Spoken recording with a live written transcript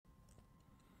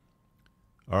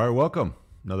All right, welcome.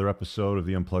 Another episode of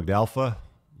the Unplugged Alpha,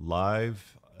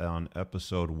 live on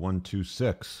episode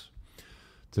 126.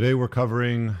 Today we're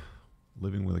covering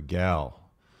living with a gal.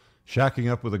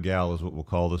 Shacking up with a gal is what we'll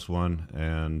call this one,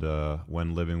 and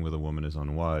when living with a woman is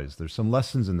unwise. There's some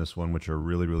lessons in this one which are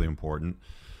really, really important.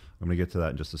 I'm going to get to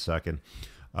that in just a second.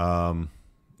 A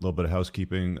little bit of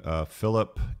housekeeping.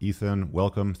 Philip, Ethan,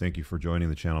 welcome. Thank you for joining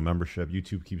the channel membership.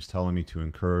 YouTube keeps telling me to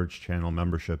encourage channel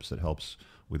memberships. It helps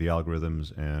with the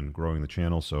algorithms and growing the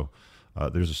channel. So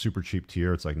there's a super cheap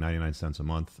tier. It's like 99 cents a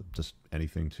month, just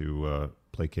anything to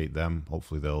placate them.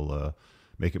 Hopefully they'll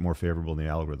make it more favorable in the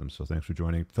algorithm. So thanks for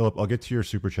joining. Philip, I'll get to your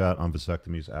super chat on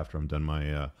vasectomies after I'm done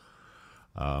my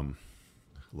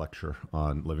lecture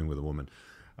on living with a woman.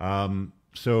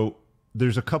 So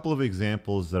there's a couple of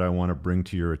examples that I want to bring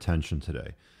to your attention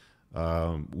today.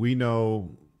 We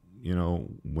know,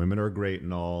 women are great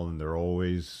and all, and they're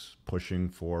always pushing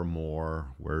for more.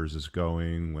 Where's this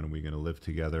going? When are we going to live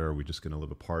together? Are we just going to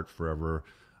live apart forever?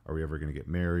 Are we ever going to get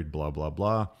married? Blah, blah,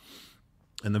 blah.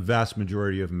 And the vast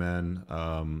majority of men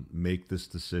make this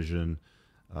decision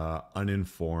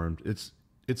uninformed.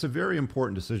 It's a very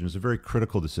important decision. It's a very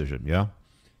critical decision, yeah?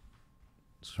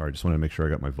 Sorry, I just want to make sure I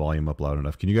got my volume up loud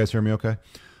enough. Can you guys hear me okay?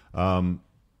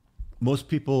 Most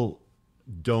people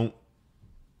don't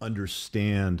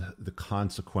understand the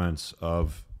consequence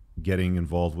of getting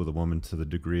involved with a woman to the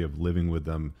degree of living with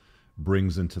them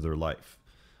brings into their life.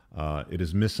 It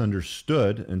is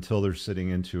misunderstood until they're sitting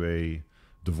into a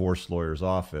divorce lawyer's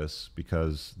office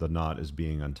because the knot is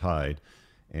being untied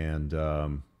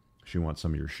and she wants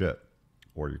some of your shit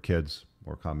or your kids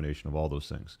or a combination of all those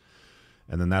things.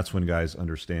 And then that's when guys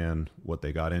understand what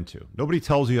they got into. Nobody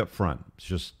tells you up front. It's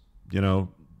just,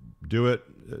 do it.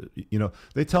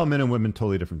 They tell men and women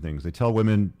totally different things. They tell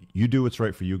women, you do what's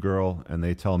right for you, girl. And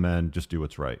they tell men, just do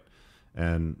what's right.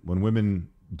 And when women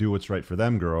do what's right for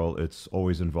them, girl, it's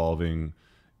always involving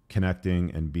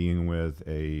connecting and being with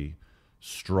a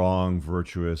strong,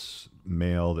 virtuous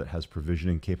male that has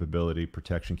provisioning capability,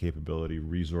 protection capability,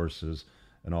 resources,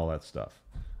 and all that stuff.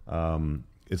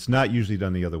 It's not usually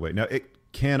done the other way. Now, it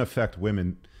can affect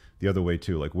women the other way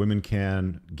too. Like women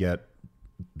can get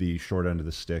the short end of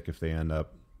the stick if they end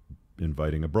up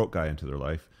inviting a broke guy into their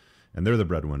life and they're the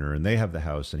breadwinner and they have the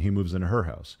house and he moves into her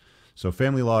house. So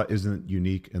family law isn't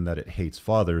unique in that it hates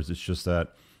fathers. It's just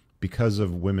that because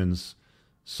of women's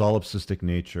solipsistic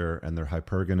nature and their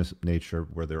hypergamous nature,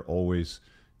 where they're always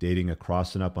dating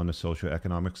across and up on the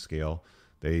socioeconomic scale,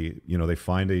 they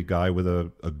find a guy with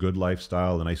a good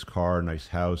lifestyle, a nice car, a nice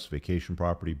house, vacation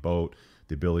property, boat,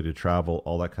 the ability to travel,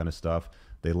 all that kind of stuff.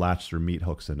 They latch their meat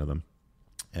hooks into them.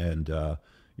 And,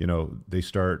 they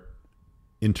start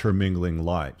intermingling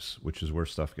lives, which is where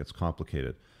stuff gets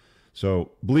complicated.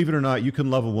 So believe it or not, you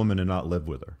can love a woman and not live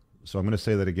with her. So I'm going to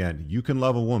say that again. You can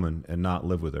love a woman and not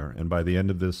live with her. And by the end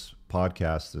of this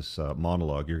podcast, this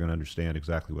monologue, you're going to understand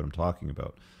exactly what I'm talking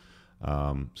about.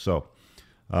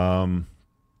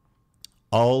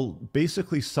 I'll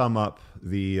basically sum up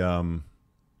the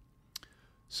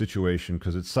situation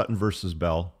because it's Sutton versus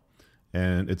Bell,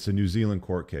 and it's a New Zealand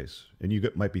court case. And you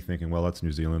might be thinking, well, that's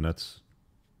New Zealand. That's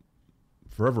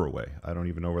forever away. I don't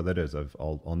even know where that is.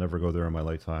 I'll never go there in my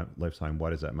lifetime. Why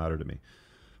does that matter to me?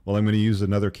 Well, I'm going to use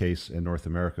another case in North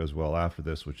America as well after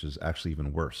this, which is actually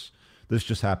even worse. This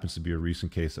just happens to be a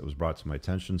recent case that was brought to my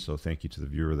attention, so thank you to the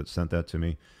viewer that sent that to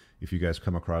me. If you guys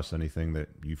come across anything that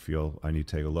you feel I need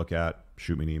to take a look at,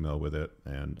 shoot me an email with it,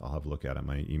 and I'll have a look at it.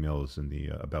 My email is in the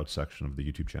About section of the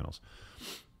YouTube channels.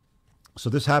 So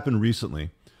this happened recently,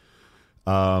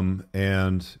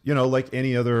 and, like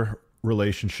any other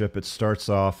relationship, it starts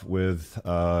off with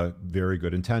very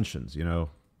good intentions.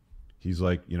 He's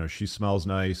like, she smells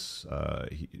nice.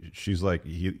 She's like,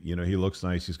 he looks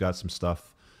nice. He's got some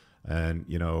stuff and,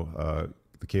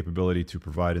 the capability to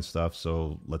provide and stuff.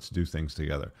 So let's do things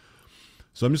together.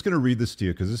 So I'm just going to read this to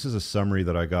you because this is a summary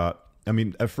that I got. I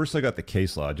mean, at first I got the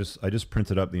case law. I just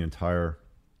printed up the entire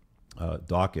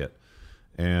docket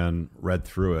and read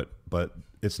through it, but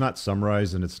it's not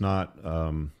summarized and it's not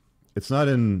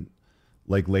in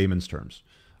like layman's terms.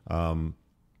 I'm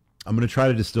going to try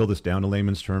to distill this down to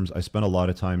layman's terms. I spent a lot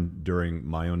of time during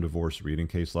my own divorce reading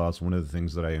case law. It's one of the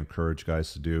things that I encourage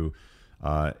guys to do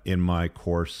in my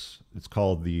course. It's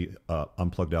called the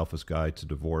Unplugged Alpha's Guide to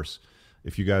Divorce.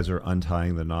 If you guys are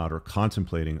untying the knot or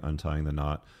contemplating untying the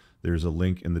knot, there's a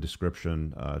link in the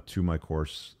description to my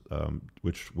course,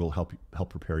 which will help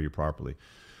prepare you properly.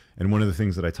 And one of the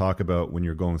things that I talk about when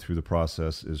you're going through the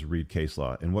process is read case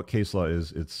law. And what case law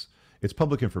is, it's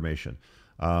public information.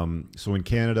 So in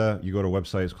Canada, you go to a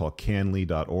website, it's called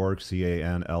canlii.org,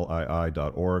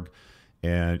 canlii.org.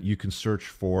 and you can search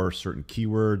for certain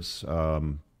keywords.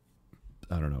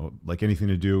 I don't know, like anything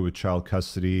to do with child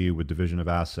custody, with division of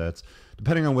assets,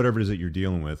 depending on whatever it is that you're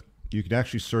dealing with. You can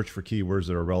actually search for keywords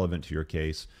that are relevant to your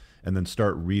case and then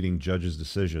start reading judges'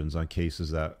 decisions on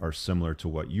cases that are similar to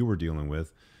what you were dealing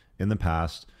with in the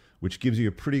past, which gives you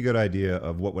a pretty good idea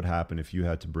of what would happen if you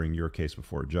had to bring your case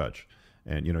before a judge,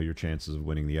 and your chances of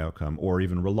winning the outcome or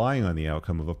even relying on the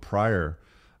outcome of a prior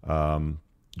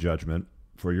judgment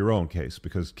for your own case,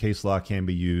 because case law can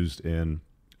be used in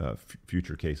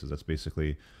future cases. That's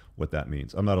basically what that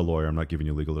means. I'm not a lawyer. I'm not giving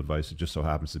you legal advice. It just so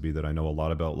happens to be that I know a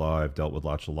lot about law. I've dealt with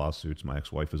lots of lawsuits. My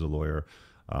ex-wife is a lawyer.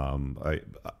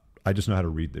 I just know how to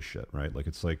read this shit, right? Like,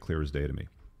 it's like clear as day to me.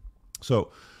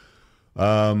 So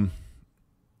let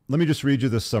me just read you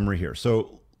this summary here.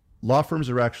 So law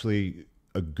firms are actually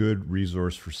a good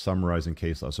resource for summarizing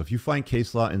case law. So if you find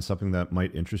case law in something that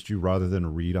might interest you, rather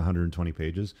than read 120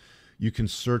 pages, you can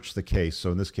search the case.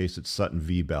 So in this case, it's Sutton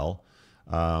v. Bell.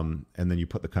 And then you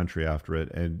put the country after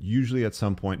it. And usually at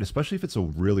some point, especially if it's a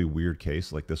really weird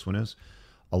case like this one is,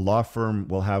 a law firm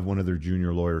will have one of their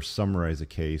junior lawyers summarize a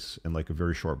case in like a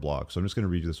very short blog. So I'm just going to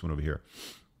read you this one over here.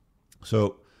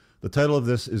 So the title of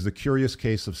this is The Curious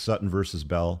Case of Sutton versus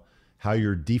Bell, How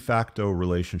Your De Facto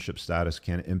Relationship Status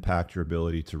Can Impact Your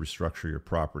Ability to Restructure Your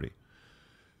Property.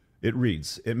 It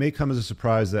reads, it may come as a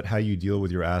surprise that how you deal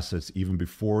with your assets even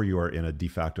before you are in a de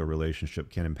facto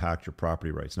relationship can impact your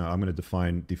property rights. Now, I'm going to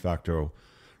define de facto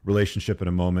relationship in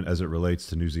a moment as it relates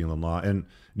to New Zealand law. And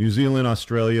New Zealand,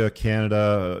 Australia,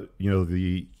 Canada,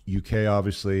 the UK,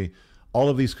 obviously, all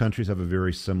of these countries have a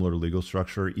very similar legal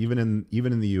structure. Even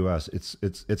in the US,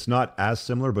 it's not as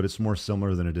similar, but it's more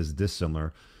similar than it is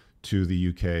dissimilar to the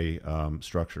UK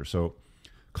structure. So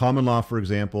common law, for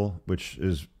example, which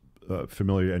is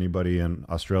familiar to anybody in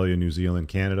Australia, New Zealand,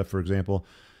 Canada, for example,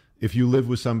 if you live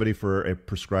with somebody for a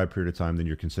prescribed period of time, then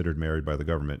you're considered married by the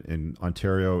government. In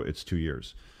Ontario, it's 2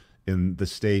 years. In the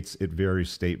States, it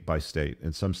varies state by state.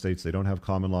 In some states, they don't have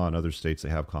common law. In other states, they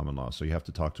have common law. So you have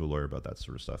to talk to a lawyer about that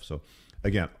sort of stuff. So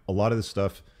again, a lot of this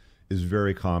stuff is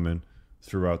very common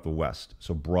throughout the West.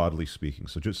 So broadly speaking,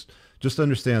 so just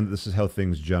understand that this is how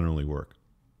things generally work.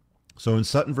 So in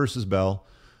Sutton versus Bell,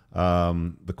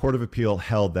 the Court of Appeal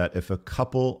held that if a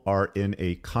couple are in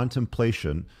a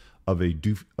contemplation of a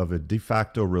de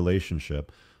facto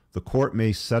relationship, the court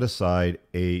may set aside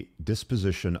a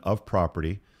disposition of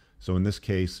property. So in this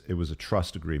case, it was a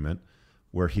trust agreement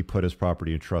where he put his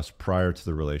property in trust prior to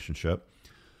the relationship.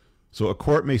 So a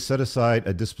court may set aside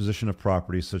a disposition of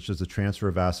property, such as the transfer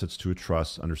of assets to a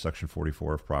trust under Section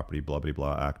 44 of Property, blah, blah,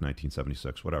 blah, Act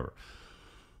 1976, whatever.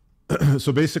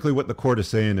 So basically what the court is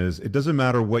saying is it doesn't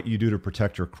matter what you do to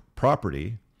protect your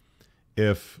property.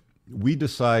 If we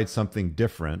decide something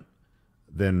different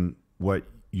than what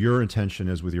your intention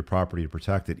is with your property to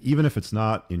protect it, even if it's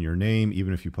not in your name,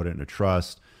 even if you put it in a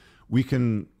trust, we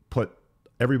can put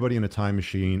everybody in a time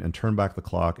machine and turn back the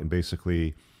clock and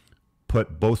basically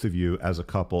put both of you as a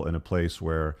couple in a place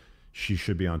where she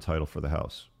should be on title for the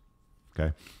house.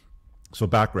 Okay. So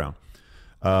background.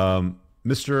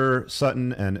 Mr.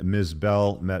 Sutton and Ms.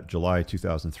 Bell met July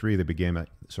 2003. They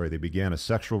began a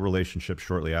sexual relationship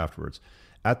shortly afterwards.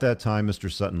 At that time,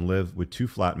 Mr. Sutton lived with two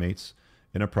flatmates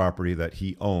in a property that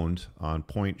he owned on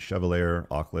Point Chevalier,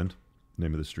 Auckland,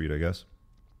 name of the street, I guess.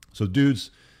 So dudes,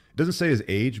 it doesn't say his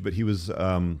age, but he was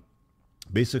bought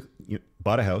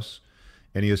a house,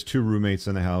 and he has two roommates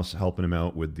in the house helping him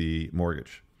out with the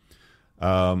mortgage.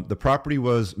 The property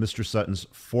was Mr. Sutton's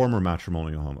former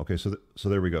matrimonial home. Okay, so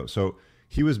there we go. So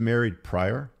he was married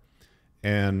prior,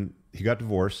 and he got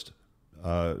divorced.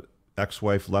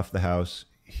 Ex-wife left the house.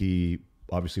 He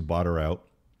obviously bought her out,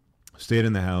 stayed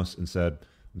in the house, and said,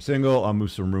 I'm single. I'll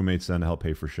move some roommates in to help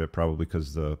pay for shit, probably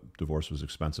because the divorce was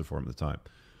expensive for him at the time.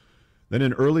 Then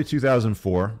in early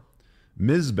 2004,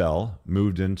 Ms. Bell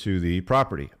moved into the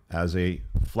property as a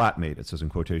flatmate, it says in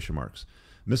quotation marks.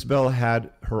 Miss Bell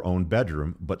had her own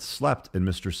bedroom, but slept in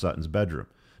Mr. Sutton's bedroom.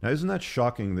 Now, isn't that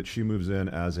shocking that she moves in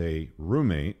as a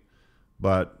roommate,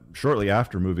 but shortly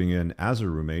after moving in as a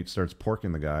roommate, starts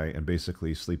porking the guy and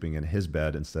basically sleeping in his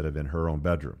bed instead of in her own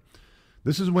bedroom?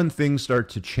 This is when things start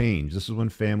to change. This is when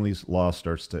family's law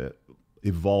starts to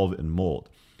evolve and mold.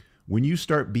 When you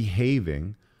start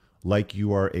behaving like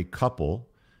you are a couple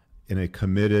in a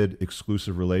committed,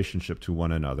 exclusive relationship to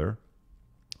one another,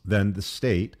 then the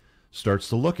state starts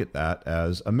to look at that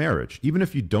as a marriage. Even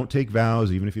if you don't take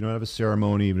vows, even if you don't have a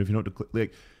ceremony, even if you don't,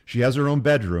 like, she has her own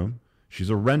bedroom, she's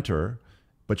a renter,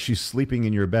 but she's sleeping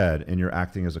in your bed and you're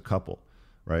acting as a couple,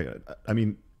 right? I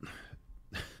mean,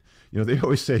 they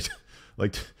always say,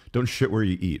 like, don't shit where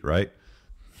you eat, right?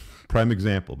 Prime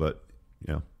example, but,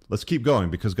 let's keep going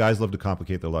because guys love to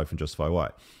complicate their life and justify why.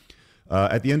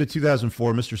 At the end of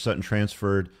 2004, Mr. Sutton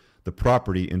transferred the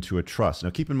property into a trust.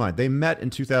 Now, keep in mind, they met in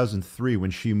 2003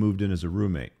 when she moved in as a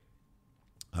roommate.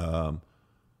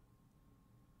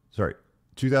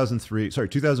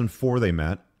 2004 they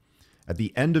met. At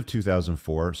the end of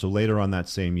 2004, so later on that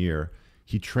same year,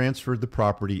 he transferred the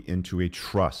property into a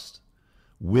trust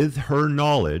with her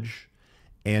knowledge.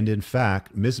 And in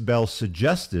fact, Ms. Bell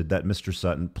suggested that Mr.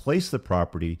 Sutton place the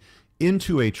property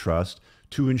into a trust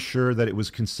to ensure that it was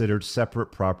considered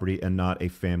separate property and not a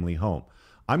family home.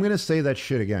 I'm going to say that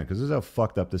shit again because this is how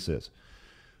fucked up this is.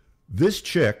 This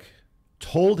chick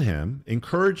told him,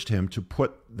 encouraged him to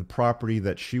put the property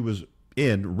that she was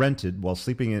rented while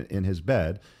sleeping in his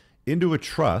bed, into a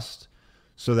trust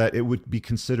so that it would be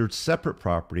considered separate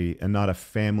property and not a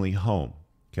family home.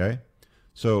 Okay?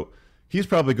 So he's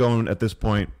probably going at this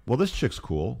point, well, this chick's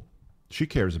cool. She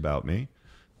cares about me.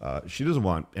 She doesn't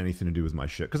want anything to do with my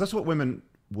shit. Because that's what women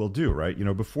will do, right? You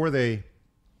know, before they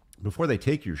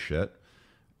take your shit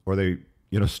or they,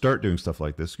 start doing stuff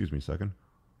like this. Excuse me a second.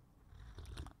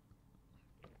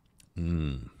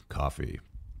 Coffee.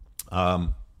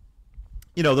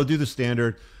 They'll do the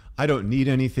standard. I don't need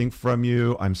anything from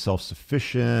you. I'm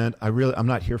self-sufficient. I'm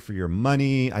not here for your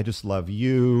money. I just love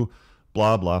you.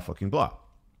 Blah, blah, fucking blah.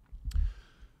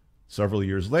 Several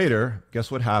years later, guess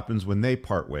what happens when they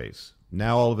part ways?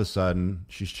 Now, all of a sudden,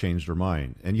 she's changed her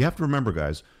mind. And you have to remember,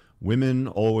 guys, women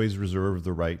always reserve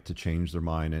the right to change their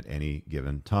mind at any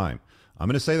given time. I'm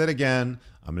going to say that again.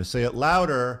 I'm going to say it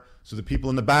louder so the people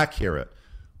in the back hear it.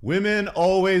 Women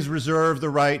always reserve the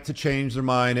right to change their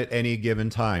mind at any given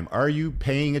time. Are you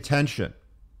paying attention?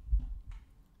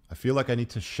 I feel like I need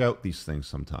to shout these things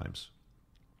sometimes.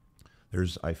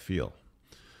 I feel.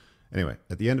 Anyway,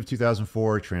 at the end of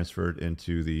 2004, transferred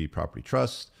into the property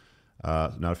trust,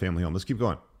 not a family home. Let's keep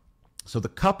going. So the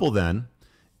couple then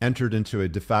entered into a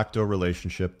de facto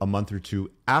relationship a month or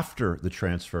two after the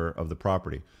transfer of the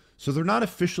property. So they're not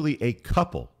officially a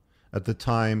couple at the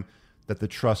time that the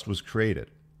trust was created.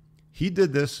 He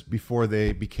did this before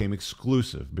they became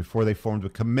exclusive, before they formed a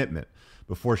commitment,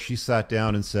 before she sat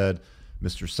down and said,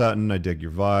 Mr. Sutton, I dig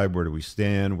your vibe. Where do we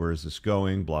stand? Where is this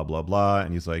going? Blah, blah, blah.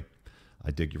 And he's like,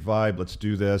 I dig your vibe. Let's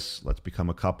do this. Let's become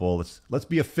a couple. Let's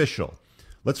be official.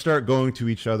 Let's start going to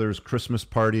each other's Christmas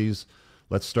parties.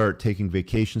 Let's start taking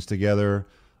vacations together.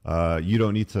 You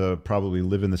don't need to probably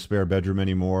live in the spare bedroom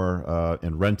anymore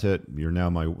and rent it. You're now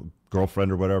my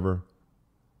girlfriend or whatever.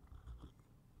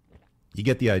 You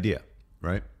get the idea,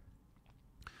 right?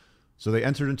 So they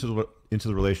entered into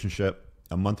the relationship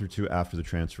a month or two after the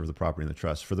transfer of the property in the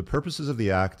trust. For the purposes of the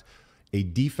act, a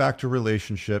de facto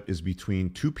relationship is between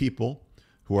two people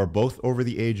who are both over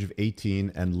the age of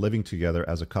 18 and living together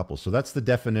as a couple. So that's the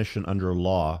definition under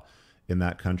law in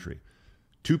that country.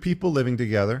 Two people living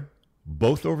together,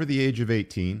 both over the age of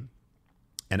 18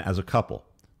 and as a couple.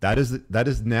 That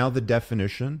is now the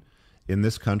definition in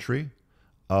this country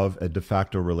of a de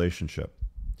facto relationship.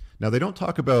 Now, they don't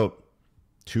talk about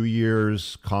 2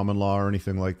 years, common law, or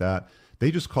anything like that.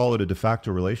 They just call it a de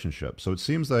facto relationship. So it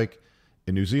seems like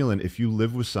in New Zealand, if you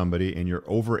live with somebody and you're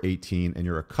over 18 and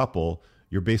you're a couple,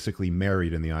 you're basically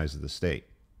married in the eyes of the state.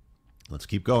 Let's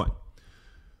keep going.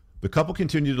 The couple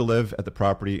continued to live at the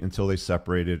property until they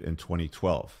separated in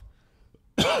 2012.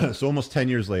 So almost 10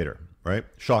 years later, right?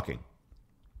 Shocking.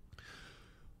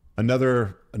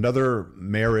 Another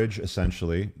marriage,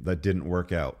 essentially, that didn't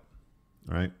work out,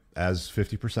 right? As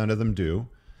 50% of them do.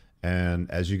 And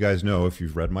as you guys know, if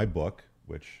you've read my book,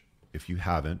 which if you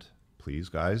haven't, please,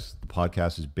 guys, the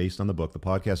podcast is based on the book. The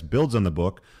podcast builds on the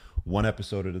book, one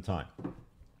episode at a time.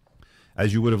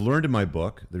 As you would have learned in my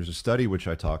book, there's a study which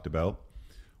I talked about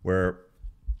where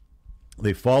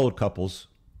they followed couples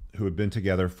who had been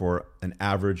together for an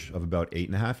average of about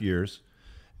 8.5 years,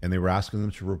 and they were asking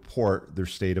them to report their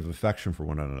state of affection for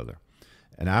one another.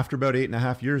 And after about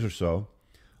 8.5 years or so,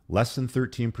 less than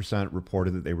 13%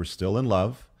 reported that they were still in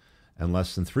love, and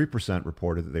less than 3%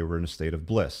 reported that they were in a state of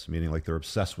bliss, meaning like they're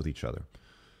obsessed with each other.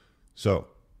 So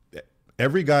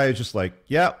every guy is just like,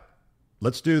 yeah,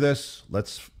 let's do this.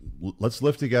 Let's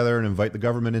live together and invite the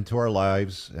government into our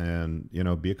lives and,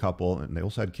 be a couple. And they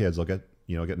also had kids. I'll get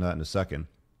into that in a second.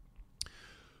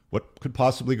 What could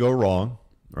possibly go wrong,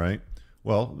 right?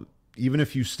 Well, even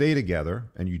if you stay together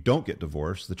and you don't get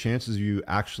divorced, the chances of you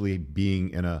actually being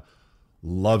in a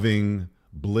loving,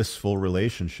 blissful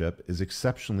relationship is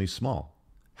exceptionally small.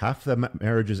 Half the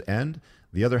marriages end.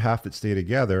 The other half that stay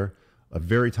together, a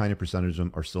very tiny percentage of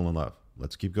them are still in love.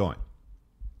 Let's keep going.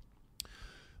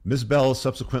 Ms. Bell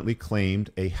subsequently claimed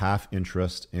a half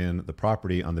interest in the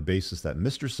property on the basis that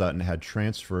Mr. Sutton had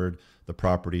transferred the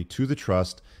property to the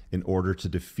trust in order to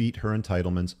defeat her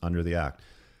entitlements under the act.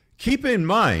 Keep in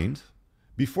mind,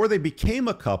 before they became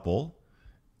a couple,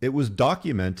 it was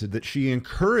documented that she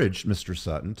encouraged Mr.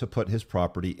 Sutton to put his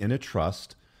property in a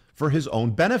trust for his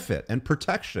own benefit and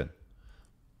protection.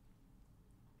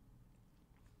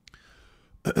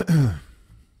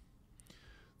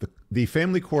 The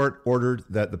family court ordered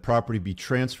that the property be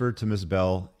transferred to Ms.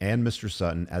 Bell and Mr.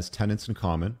 Sutton as tenants in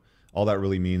common. All that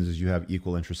really means is you have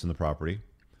equal interest in the property.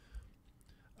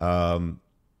 The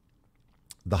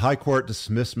High Court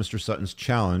dismissed Mr. Sutton's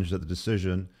challenge that the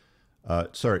decision.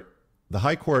 The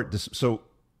High Court. So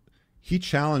he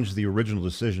challenged the original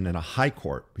decision in a High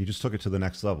Court. He just took it to the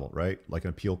next level, right? Like an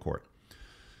appeal court.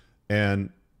 And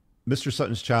Mr.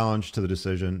 Sutton's challenge to the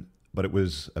decision, but it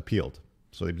was appealed.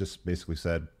 So they just basically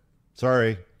said,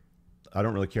 sorry, I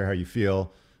don't really care how you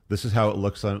feel. This is how it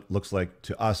looks like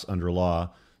to us under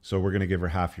law. So we're going to give her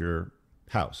half your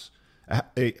house.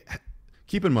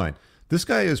 Keep in mind, this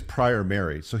guy is prior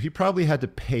married, so he probably had to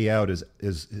pay out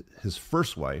his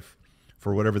first wife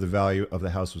for whatever the value of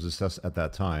the house was assessed at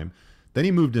that time. Then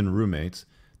he moved in roommates.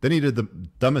 Then he did the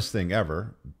dumbest thing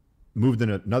ever, moved in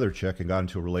another chick and got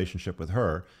into a relationship with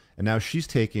her. And now she's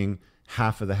taking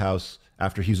half of the house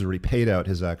after he's already paid out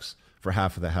his ex for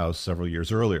half of the house several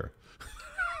years earlier.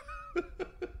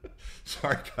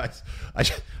 Sorry, guys.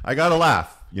 I got to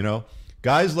laugh, you know.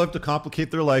 Guys love to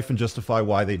complicate their life and justify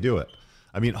why they do it.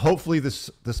 I mean, hopefully this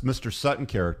Mr. Sutton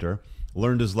character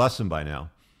learned his lesson by now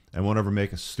and won't ever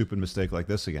make a stupid mistake like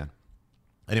this again.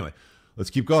 Anyway, let's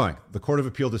keep going. The Court of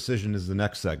Appeal decision is the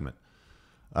next segment.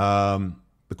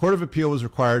 The Court of Appeal was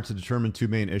required to determine two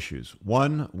main issues.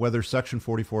 One, whether Section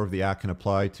 44 of the Act can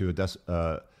apply to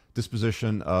a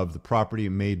disposition of the property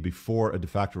made before a de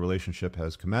facto relationship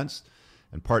has commenced.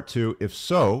 And part two, if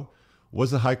so,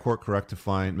 was the High Court correct to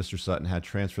find Mr. Sutton had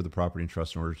transferred the property in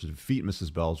trust in order to defeat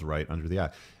Mrs. Bell's right under the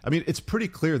Act? I mean, it's pretty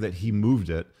clear that he moved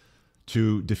it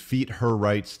to defeat her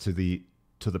rights to the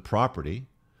property,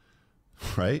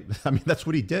 right? I mean, that's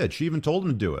what he did. She even told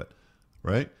him to do it,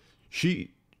 right?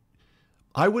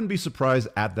 I wouldn't be surprised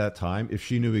at that time if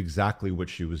she knew exactly what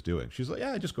she was doing. She's like,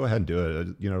 yeah, just go ahead and do it.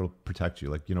 You know, it'll protect you.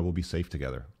 Like, you know, we'll be safe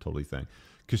together, totally thing.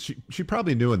 Because she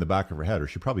probably knew in the back of her head, or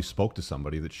she probably spoke to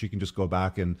somebody, that she can just go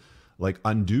back and like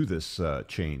undo this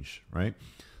change, right?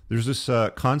 There's this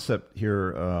concept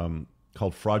here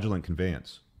called fraudulent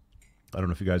conveyance. I don't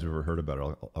know if you guys have ever heard about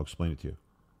it. I'll explain it to you.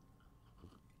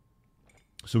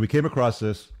 So we came across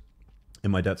this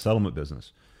in my debt settlement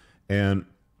business. And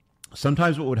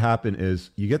sometimes what would happen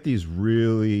is you get these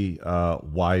really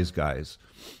wise guys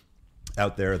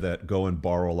out there that go and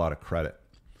borrow a lot of credit.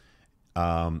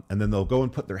 And then they'll go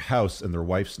and put their house in their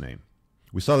wife's name.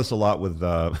 We saw this a lot with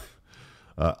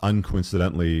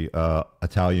uncoincidentally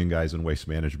Italian guys in waste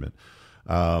management.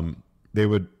 They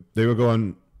would go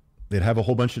and they'd have a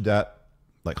whole bunch of debt,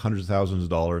 like hundreds of thousands of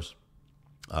dollars.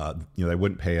 You know, they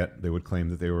wouldn't pay it. They would claim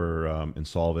that they were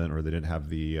insolvent or they didn't have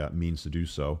the means to do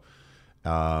so.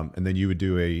 And then you would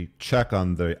do a check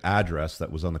on the address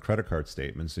that was on the credit card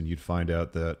statements, and you'd find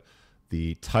out that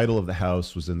the title of the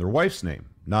house was in their wife's name,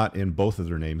 not in both of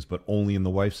their names, but only in the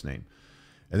wife's name.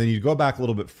 And then you'd go back a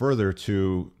little bit further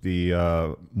to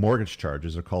the mortgage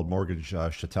charges. They're called mortgage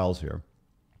chattels here.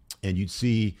 And you'd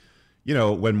see, you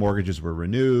know, when mortgages were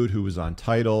renewed, who was on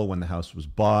title, when the house was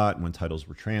bought, when titles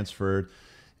were transferred.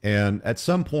 And at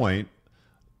some point,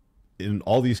 in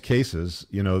all these cases,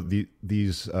 you know,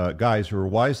 these guys who were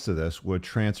wise to this would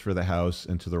transfer the house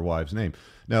into their wife's name.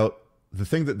 Now, the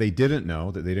thing that they didn't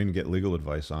know, that they didn't get legal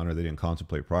advice on, or they didn't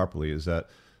contemplate properly, is that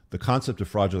the concept of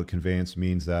fraudulent conveyance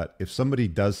means that if somebody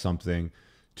does something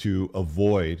to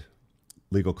avoid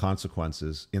legal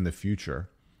consequences in the future,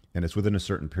 and it's within a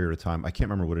certain period of time, I can't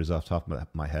remember what it is off the top of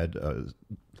my head.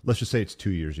 Let's just say it's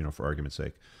 2 years, you know, for argument's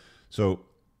sake. So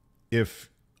if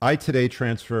I today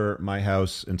transfer my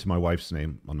house into my wife's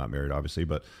name, I'm not married obviously,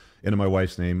 but into my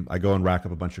wife's name, I go and rack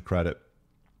up a bunch of credit,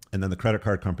 and then the credit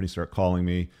card companies start calling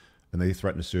me and they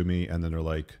threaten to sue me, and then they're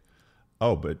like,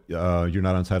 oh, but you're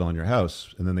not on title on your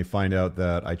house. And then they find out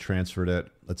that I transferred it,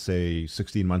 let's say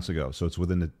 16 months ago. So it's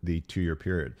within the 2 year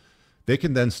period. They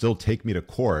can then still take me to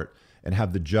court and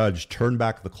have the judge turn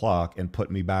back the clock and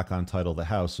put me back on title of the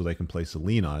house so they can place a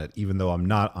lien on it, even though I'm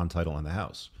not on title on the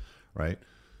house, right?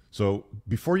 So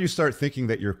before you start thinking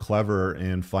that you're clever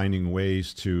in finding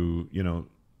ways to, you know,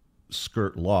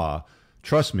 skirt law,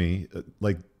 trust me,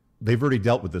 like they've already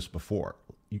dealt with this before.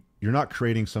 You're not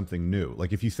creating something new.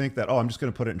 Like if you think that, oh, I'm just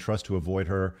going to put it in trust to avoid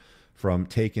her from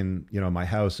taking, you know, my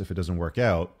house if it doesn't work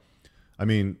out. I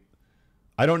mean,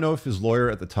 I don't know if his lawyer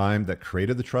at the time that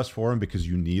created the trust for him, because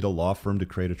you need a law firm to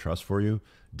create a trust for you,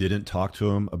 didn't talk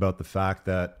to him about the fact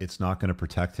that it's not going to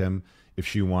protect him if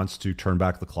she wants to turn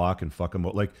back the clock and fuck him.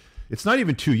 Like, it's not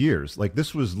even 2 years. Like,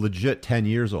 this was legit 10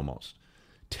 years almost.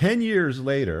 10 years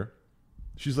later,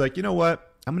 she's like, you know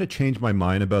what? I'm going to change my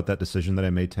mind about that decision that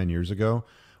I made 10 years ago,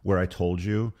 where I told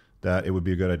you that it would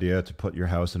be a good idea to put your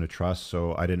house in a trust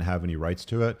so I didn't have any rights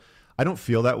to it. I don't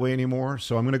feel that way anymore.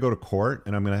 So I'm going to go to court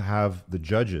and I'm going to have the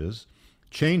judges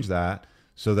change that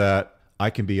so that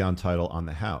I can be on title on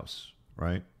the house,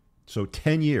 right? So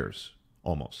 10 years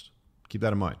almost. Keep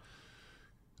that in mind.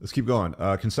 Let's keep going.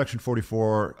 Can Section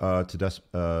 44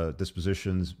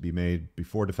 dispositions be made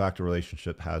before de facto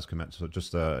relationship has commenced? So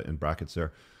just in brackets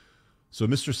there. So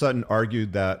Mr. Sutton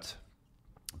argued that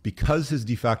because his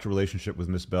de facto relationship with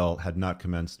Miss Bell had not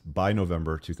commenced by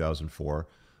November 2004,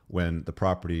 when the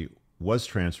property was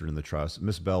transferred in the trust,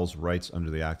 Miss Bell's rights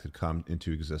under the act had come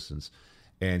into existence,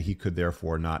 and he could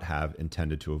therefore not have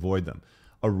intended to avoid them.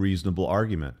 A reasonable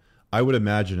argument. I would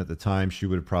imagine at the time she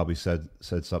would have probably said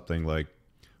something like,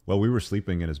 well, we were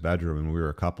sleeping in his bedroom and we were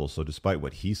a couple, so despite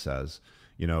what he says,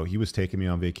 you know, he was taking me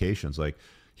on vacations. Like,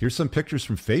 here's some pictures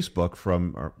from Facebook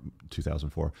from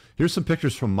 2004. Here's some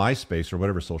pictures from MySpace or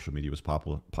whatever social media was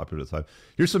popular at the time.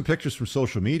 Here's some pictures from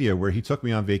social media where he took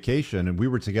me on vacation and we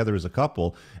were together as a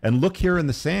couple. And look here in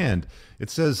the sand,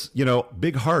 it says, you know,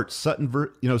 big heart,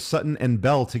 Sutton, Sutton and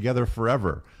Bell together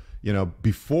forever. You know,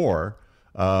 before,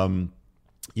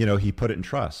 you know, he put it in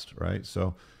trust, right?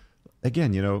 So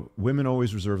again, you know, women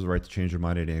always reserve the right to change their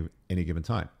mind at any given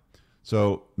time.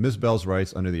 So Ms. Bell's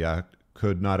rights under the act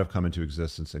could not have come into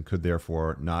existence and could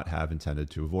therefore not have intended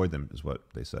to avoid them, is what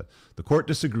they said. The court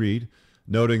disagreed,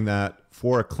 noting that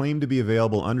for a claim to be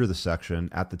available under the section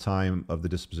at the time of the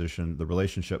disposition, the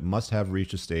relationship must have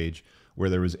reached a stage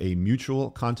where there was a mutual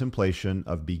contemplation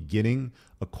of beginning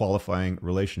a qualifying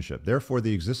relationship. Therefore,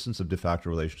 the existence of de facto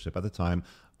relationship at the time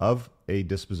of a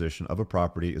disposition of a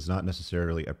property is not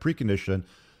necessarily a precondition.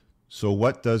 So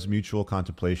what does mutual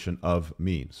contemplation of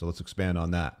mean? So let's expand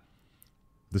on that.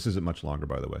 This isn't much longer,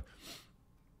 by the way.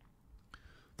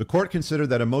 The court considered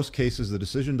that in most cases, the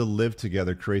decision to live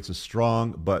together creates a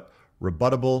strong but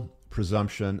rebuttable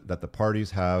presumption that the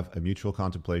parties have a mutual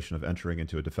contemplation of entering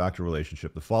into a de facto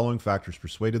relationship. The following factors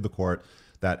persuaded the court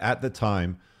that at the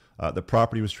time the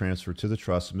property was transferred to the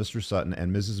trust, Mr. Sutton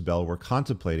and Mrs. Bell were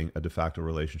contemplating a de facto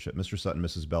relationship. Mr. Sutton and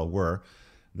Mrs. Bell were,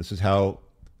 this is how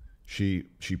she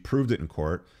proved it in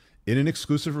court, in an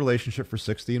exclusive relationship for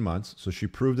 16 months. So she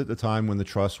proved at the time when the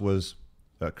trust was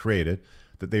created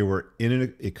that they were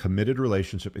in a committed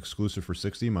relationship exclusive for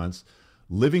 16 months,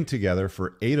 living together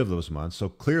for 8 of those months. So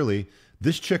clearly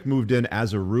this chick moved in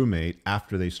as a roommate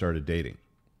after they started dating.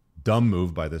 Dumb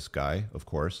move by this guy, of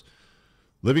course.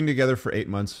 Living together for 8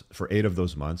 months, for 8 of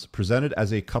those months, presented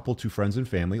as a couple to friends and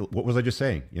family. What was I just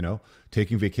saying? You know,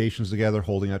 taking vacations together,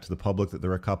 holding out to the public that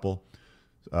they're a couple,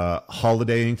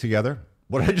 holidaying together.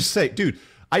 What did I just say? Dude,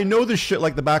 I know this shit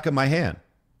like the back of my hand.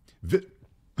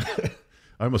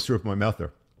 I almost threw up in my mouth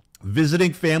there.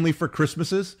 Visiting family for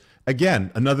Christmases.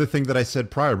 Again, another thing that I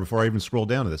said prior before I even scrolled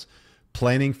down to this.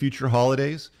 Planning future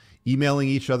holidays. Emailing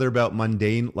each other about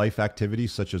mundane life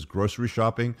activities such as grocery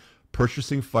shopping,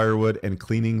 purchasing firewood, and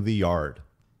cleaning the yard.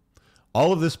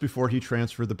 All of this before he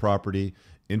transferred the property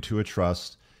into a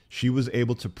trust. She was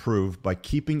able to prove by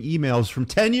keeping emails from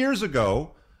 10 years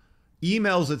ago,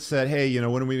 emails that said, hey, you know,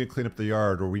 when are we going to clean up the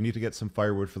yard? Or we need to get some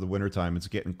firewood for the wintertime. It's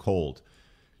getting cold.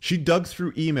 She dug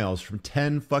through emails from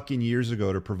 10 fucking years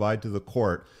ago to provide to the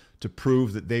court to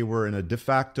prove that they were in a de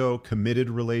facto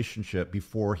committed relationship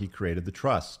before he created the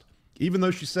trust. Even though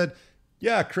she said,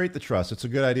 yeah, create the trust. It's a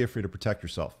good idea for you to protect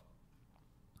yourself.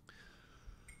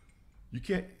 You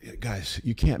can't, guys,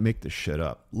 you can't make this shit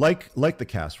up. Like the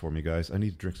cast for me, guys. I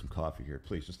need to drink some coffee here.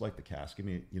 Please, just like the cast. Give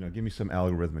me some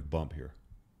algorithmic bump here.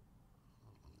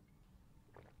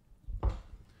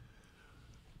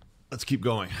 Let's keep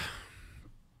going.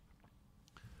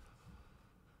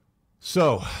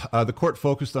 So the court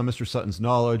focused on Mr. Sutton's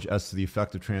knowledge as to the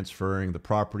effect of transferring the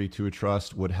property to a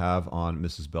trust would have on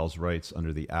Mrs. Bell's rights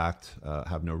under the act,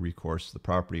 have no recourse to the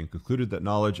property, and concluded that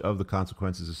knowledge of the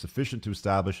consequences is sufficient to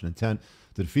establish an intent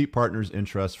to defeat partners'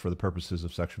 interests for the purposes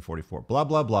of Section 44. Blah,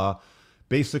 blah, blah.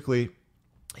 Basically,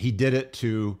 he did it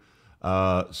to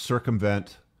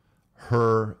circumvent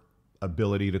her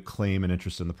ability to claim an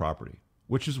interest in the property,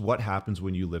 which is what happens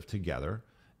when you live together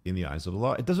in the eyes of the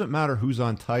law. It doesn't matter who's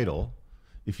on title.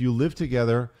 If you live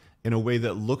together in a way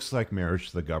that looks like marriage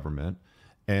to the government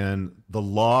And the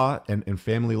law and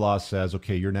family law says,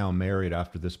 okay, you're now married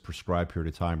after this prescribed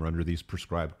period of time or under these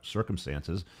prescribed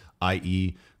circumstances,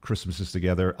 i.e., Christmas is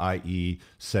together, i.e.,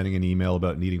 sending an email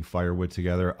about needing firewood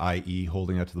together, i.e.,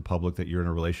 holding out to the public that you're in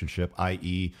a relationship,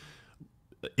 i.e.,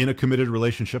 in a committed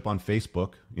relationship on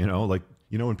Facebook, like,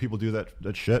 when people do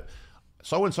that shit.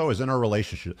 So-and-so is in a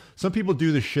relationship. Some people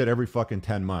do this shit every fucking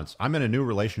 10 months. I'm in a new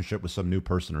relationship with some new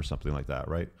person or something like that,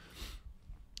 right?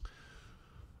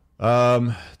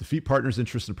 Defeat partner's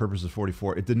interest and purpose of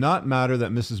 44. It did not matter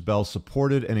that Mrs. Bell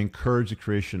supported and encouraged the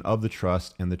creation of the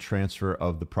trust and the transfer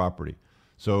of the property.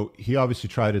 So he obviously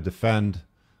tried to defend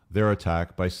their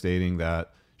attack by stating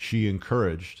that she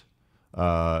encouraged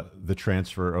the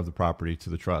transfer of the property to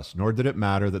the trust. Nor did it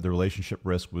matter that the relationship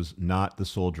risk was not the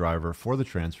sole driver for the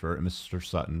transfer, and Mr.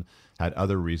 Sutton had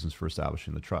other reasons for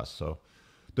establishing the trust. So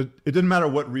it didn't matter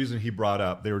what reason he brought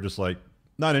up. They were just like,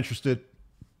 not interested.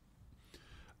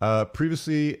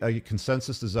 Previously, a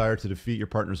consensus desire to defeat your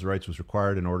partner's rights was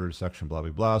required in order to section blah,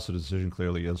 blah, blah. So the decision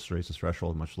clearly illustrates the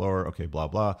threshold much lower. Okay, blah,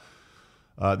 blah.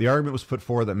 The argument was put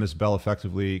forward that Ms. Bell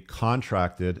effectively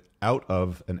contracted out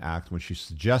of an act when she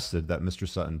suggested that Mr.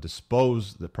 Sutton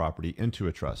dispose the property into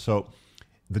a trust. So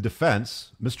the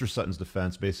defense, Mr. Sutton's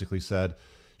defense, basically said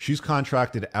she's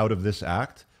contracted out of this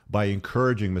act by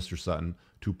encouraging Mr. Sutton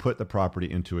to put the property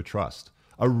into a trust.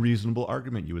 A reasonable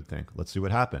argument, you would think. Let's see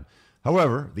what happened.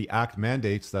 However, the act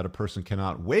mandates that a person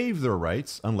cannot waive their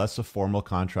rights unless a formal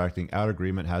contracting out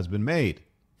agreement has been made.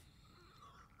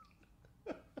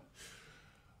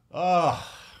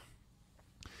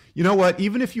 You know what?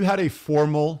 Even if you had a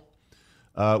formal,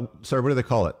 what do they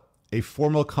call it? A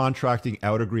formal contracting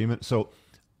out agreement. So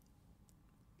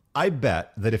I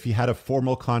bet that if you had a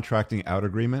formal contracting out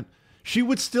agreement, she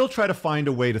would still try to find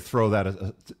a way to throw that,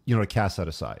 to cast that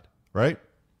aside, right?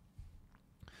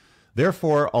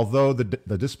 Therefore, although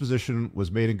the disposition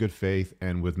was made in good faith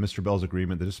and with Mr. Bell's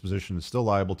agreement, the disposition is still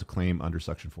liable to claim under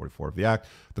Section 44 of the Act.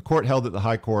 The court held that the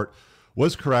High Court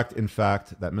was correct, in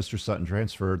fact, that Mr. Sutton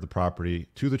transferred the property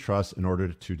to the trust in order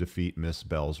to defeat Miss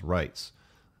Bell's rights.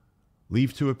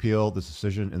 Leave to appeal the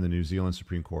decision in the New Zealand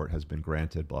Supreme Court has been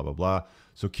granted, blah, blah, blah.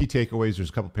 So key takeaways, there's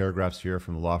a couple paragraphs here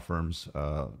from the law firms,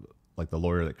 like the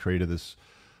lawyer that created this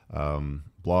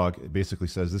blog. It basically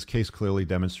says this case clearly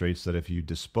demonstrates that if you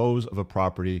dispose of a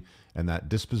property and that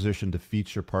disposition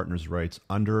defeats your partner's rights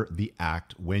under the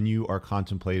act when you are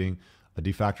contemplating a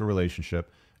de facto relationship,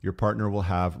 your partner will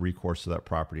have recourse to that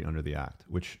property under the act,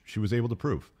 which she was able to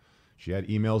prove. She had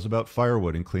emails about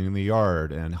firewood and cleaning the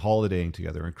yard and holidaying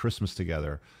together and Christmas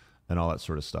together and all that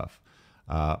sort of stuff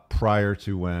prior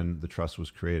to when the trust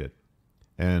was created.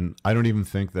 And I don't even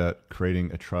think that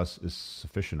creating a trust is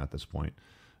sufficient at this point.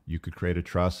 You could create a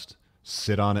trust,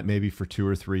 sit on it maybe for 2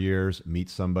 or 3 years, meet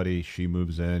somebody, she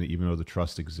moves in, even though the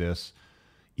trust exists,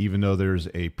 even though there's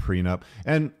a prenup.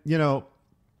 And,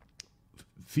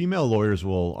 female lawyers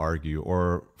will argue,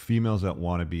 or females that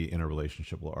want to be in a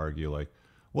relationship will argue like,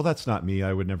 well, that's not me.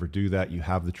 I would never do that. You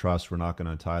have the trust. We're not going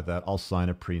to untie that. I'll sign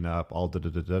a prenup. I'll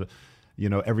da-da-da-da.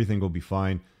 Everything will be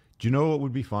fine. Do you know what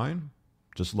would be fine?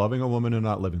 Just loving a woman and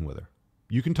not living with her.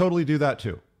 You can totally do that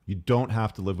too. You don't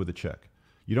have to live with a chick.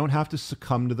 You don't have to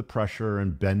succumb to the pressure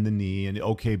and bend the knee and,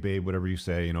 okay, babe, whatever you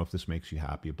say, if this makes you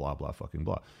happy, blah, blah, fucking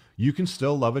blah. You can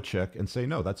still love a chick and say,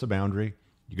 no, that's a boundary.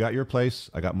 You got your place.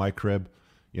 I got my crib.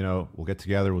 We'll get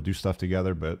together. We'll do stuff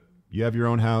together. But you have your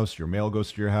own house. Your mail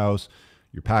goes to your house.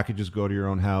 Your packages go to your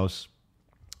own house.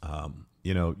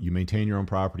 You maintain your own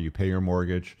property. You pay your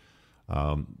mortgage.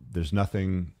 There's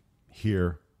nothing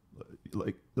here.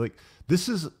 Like this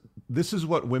is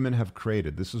what women have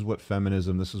created. This is what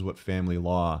feminism, this is what family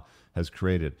law has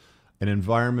created. An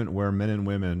environment where men and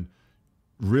women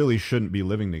really shouldn't be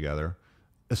living together,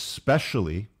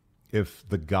 especially if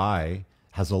the guy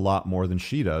has a lot more than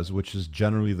she does, which is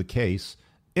generally the case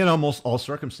in almost all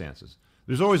circumstances.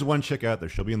 There's always one chick out there.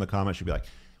 She'll be in the comments. She'll be like,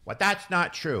 well, that's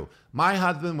not true. My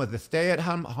husband was a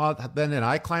stay-at-home husband, and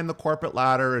I climbed the corporate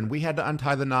ladder, and we had to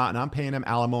untie the knot, and I'm paying him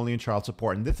alimony and child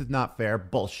support, and this is not fair.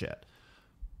 Bullshit.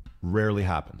 Rarely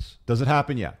happens. Does it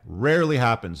happen? Yeah. Rarely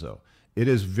happens, though. It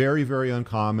is very, very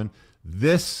uncommon.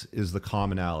 This is the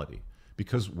commonality.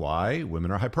 Because why?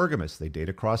 Women are hypergamous. They date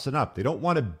across and up. They don't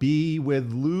want to be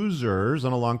with losers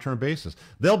on a long-term basis.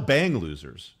 They'll bang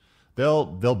losers. They'll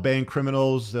bang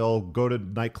criminals. They'll go to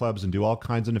nightclubs and do all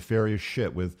kinds of nefarious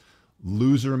shit with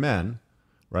loser men,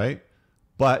 right?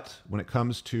 But when it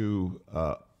comes to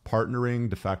partnering,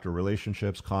 de facto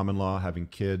relationships, common law, having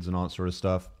kids and all that sort of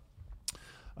stuff,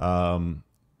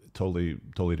 totally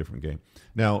different game.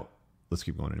 Now, let's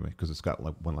keep going anyway, because it's got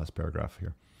like one last paragraph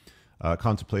here.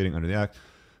 Contemplating under the act.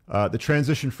 The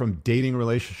transition from dating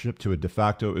relationship to a de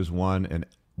facto is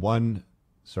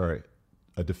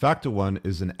a de facto one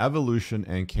is an evolution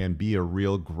and can be a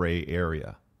real gray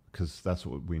area, because that's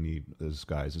what we need as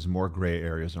guys, is more gray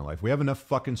areas in our life. We have enough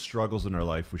fucking struggles in our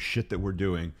life with shit that we're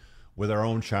doing, with our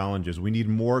own challenges. We need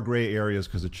more gray areas,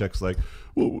 because the chick's like,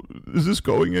 well, is this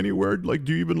going anywhere? Like,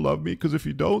 do you even love me? Because if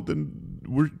you don't, then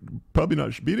we're probably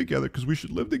not should be together, because we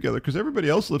should live together, because everybody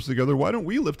else lives together. Why don't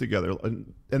we live together?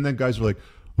 And then guys are like,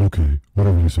 okay,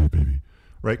 whatever you say, baby.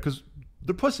 Right? Because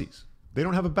they're pussies. They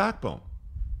don't have a backbone.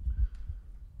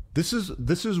 This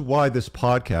is why this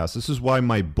podcast, this is why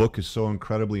my book is so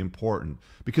incredibly important,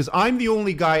 because I'm the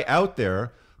only guy out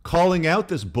there calling out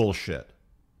this bullshit.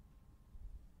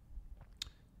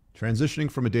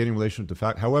 Transitioning from a dating relationship to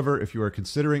fact. However, if you are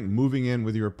considering moving in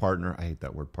with your partner, I hate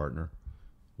that word partner,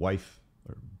 wife,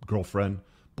 or girlfriend,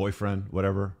 boyfriend,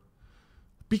 whatever,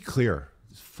 be clear.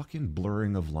 This fucking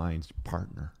blurring of lines,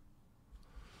 partner.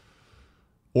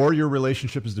 Or your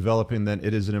relationship is developing, then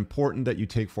it is important that you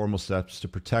take formal steps to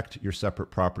protect your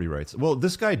separate property rights. Well,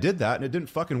 this guy did that, and it didn't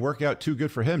fucking work out too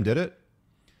good for him, did it?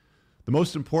 The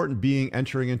most important being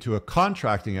entering into a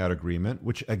contracting out agreement,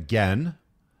 which again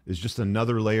is just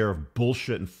another layer of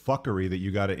bullshit and fuckery that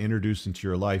you got to introduce into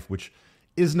your life, which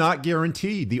is not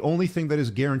guaranteed. The only thing that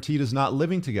is guaranteed is not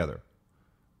living together.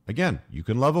 Again, you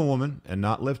can love a woman and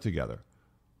not live together.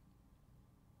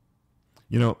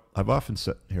 You know, I've often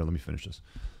said, here, let me finish this.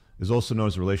 Is also known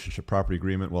as a relationship property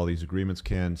agreement. While these agreements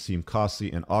can seem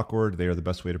costly and awkward, they are the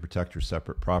best way to protect your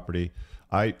separate property.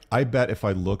 I bet if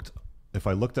I looked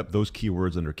up those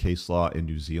keywords under case law in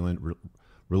New Zealand,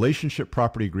 relationship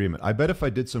property agreement, I bet if I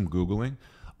did some Googling,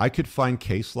 I could find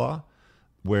case law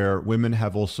where women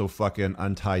have also fucking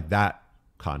untied that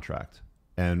contract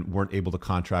and weren't able to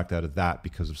contract out of that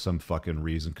because of some fucking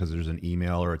reason, because there's an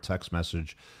email or a text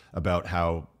message about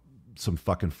how some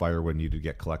fucking firewood needed to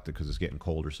get collected because it's getting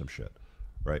cold or some shit,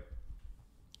 right?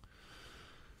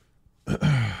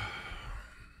 I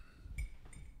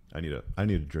need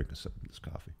a drink of this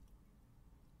coffee.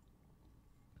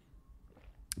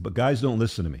 But guys don't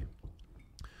listen to me.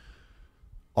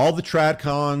 All the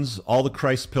tradcons, all the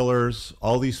Christ pillars,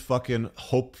 all these fucking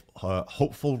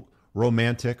hopeful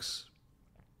romantics,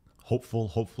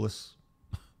 hopeless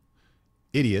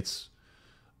idiots,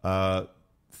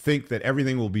 think that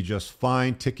everything will be just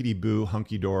fine, tickety-boo,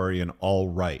 hunky-dory, and all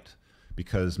right,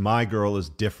 because my girl is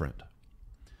different.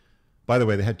 By the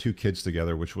way, they had 2 kids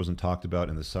together, which wasn't talked about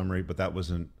in the summary, but that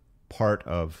wasn't part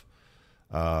of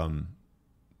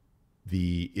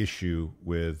the issue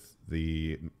with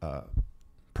the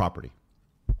property.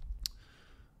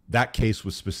 That case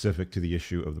was specific to the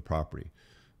issue of the property.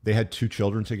 They had 2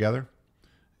 children together,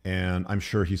 and I'm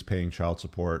sure he's paying child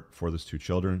support for those 2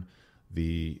 children.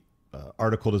 The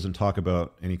article doesn't talk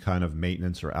about any kind of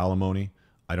maintenance or alimony.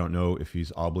 I don't know if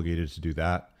he's obligated to do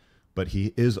that, but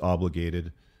he is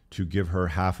obligated to give her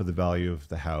half of the value of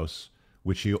the house,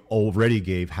 which he already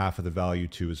gave half of the value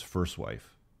to his first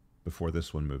wife before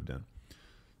this one moved in.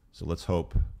 So let's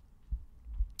hope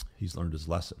he's learned his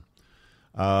lesson.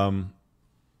 I'm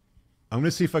going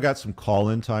to see if I got some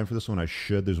call-in time for this one. I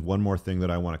should. There's one more thing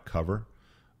that I want to cover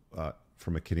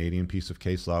from a Canadian piece of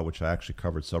case law, which I actually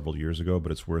covered several years ago,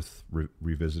 but it's worth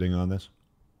revisiting on this.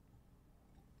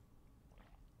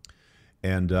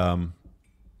 And then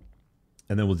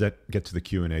we'll get to the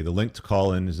Q&A. The link to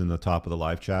call in is in the top of the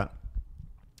live chat.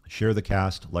 Share the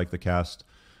cast, like the cast.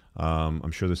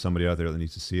 I'm sure there's somebody out there that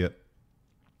needs to see it.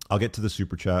 I'll get to the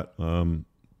super chat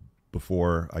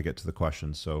before I get to the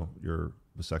questions. So your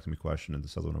vasectomy question and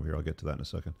this other one over here, I'll get to that in a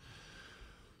second.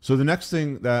 So the next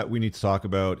thing that we need to talk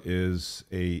about is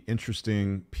a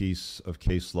interesting piece of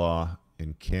case law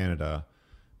in Canada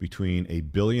between a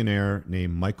billionaire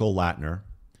named Michael Latner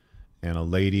and a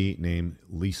lady named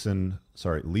Lisa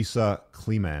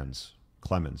Clemens.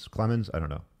 I don't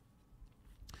know.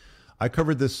 I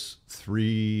covered this 3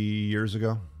 years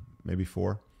ago, maybe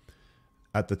 4.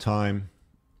 At the time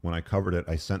when I covered it,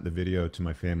 I sent the video to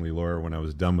my family lawyer. When I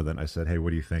was done with it, I said, hey,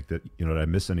 what do you think? Did I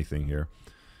miss anything here?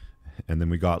 And then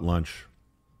we got lunch,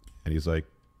 and he's like,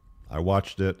 I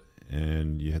watched it,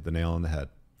 and you hit the nail on the head.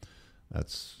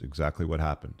 That's exactly what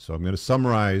happened. So I'm going to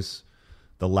summarize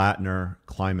the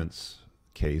Latner-Clemens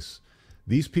case.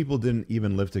 These people didn't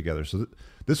even live together. So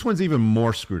this one's even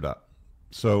more screwed up.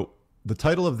 So the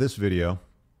title of this video,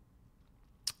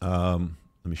 let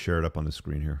me share it up on the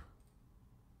screen here.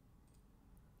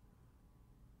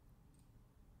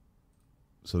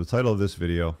 So the title of this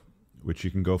video, which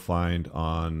you can go find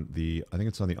on I think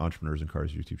it's on the Entrepreneurs in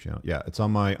Cars YouTube channel. Yeah, it's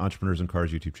on my Entrepreneurs in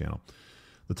Cars YouTube channel.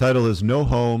 The title is No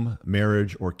Home,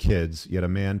 Marriage, or Kids, Yet a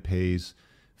Man Pays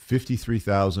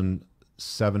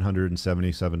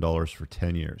 $53,777 for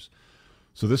 10 years.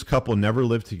 So this couple never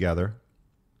lived together.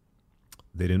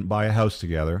 They didn't buy a house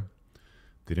together.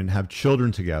 They didn't have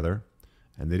children together,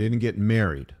 and they didn't get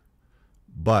married.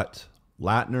 But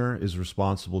Latner is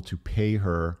responsible to pay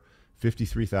her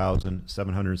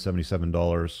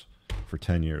 $53,777 for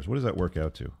 10 years. What does that work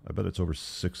out to? I bet it's over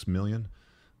 $6 million.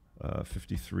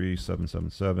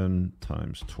 53,777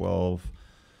 times 12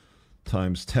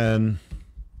 times 10.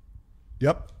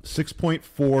 Yep,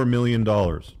 $6.4 million.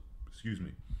 Excuse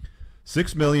me.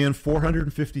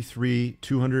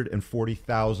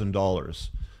 $6,453,240,000.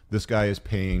 This guy is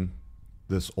paying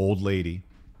this old lady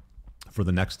for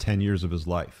the next 10 years of his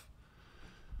life.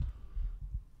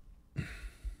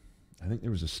 I think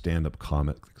there was a stand-up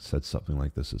comic that said something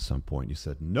like this at some point. He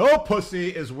said, "No pussy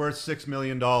is worth $6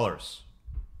 million."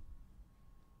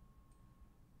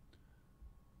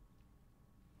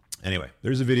 Anyway,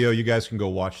 there's a video. You guys can go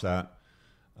watch that.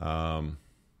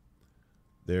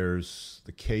 There's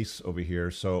the case over here.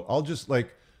 So I'll just I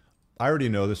already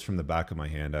know this from the back of my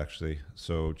hand, actually.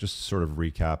 So just to sort of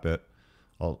recap it,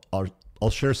 I'll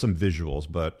share some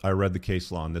visuals, but I read the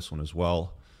case law on this one as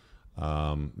well.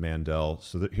 Mandel.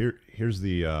 So here's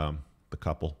the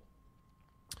couple.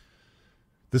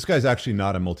 This guy's actually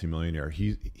not a multimillionaire.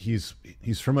 He's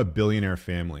from a billionaire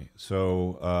family.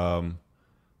 So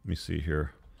let me see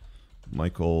here.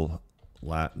 Michael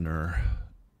Latner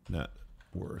net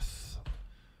worth.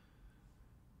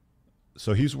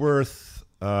 So he's worth,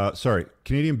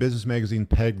 Canadian Business Magazine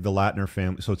pegged the Latner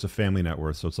family, so it's a family net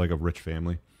worth, so it's like a rich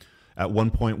family, at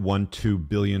 $1.12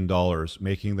 billion,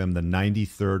 making them the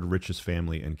 93rd richest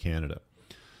family in Canada.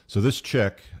 So this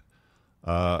chick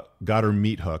got her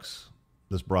meat hooks,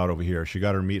 this broad over here, she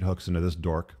got her meat hooks into this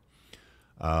dork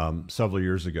several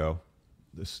years ago,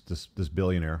 this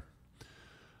billionaire.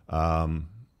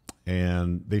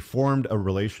 And they formed a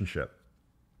relationship,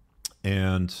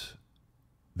 and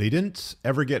they didn't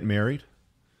ever get married.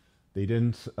 They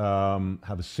didn't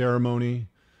have a ceremony.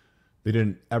 They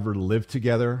didn't ever live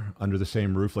together under the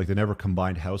same roof. Like, they never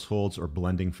combined households or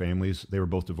blending families. They were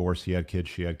both divorced. He had kids.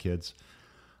 She had kids.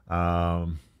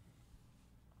 What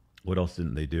else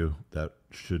didn't they do that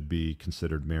should be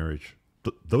considered marriage?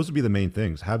 Those would be the main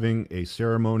things: having a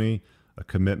ceremony, a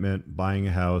commitment, buying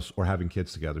a house, or having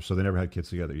kids together. So they never had kids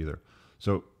together either.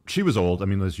 So she was old. I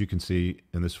mean, as you can see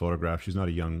in this photograph, she's not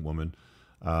a young woman.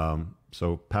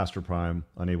 So past her prime,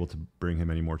 unable to bring him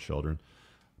any more children.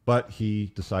 But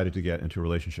he decided to get into a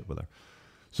relationship with her.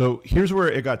 So here's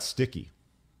where it got sticky,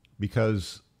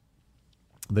 because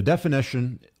the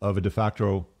definition of a de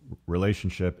facto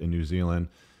relationship in New Zealand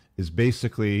is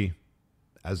basically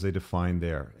as they define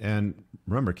there. And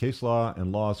remember, case law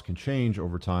and laws can change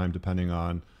over time depending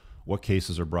on what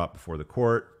cases are brought before the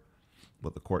court,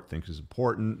 what the court thinks is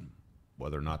important,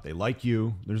 whether or not they like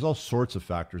you. There's all sorts of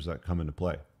factors that come into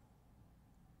play.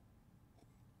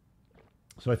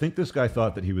 So I think this guy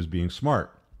thought that he was being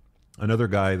smart. Another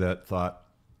guy that thought,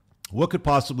 what could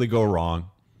possibly go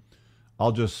wrong?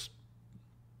 I'll just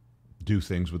do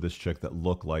things with this chick that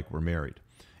look like we're married.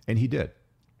 And he did.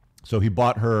 So he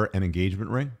bought her an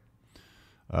engagement ring.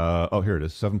 Here it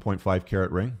is, 7.5 carat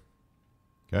ring.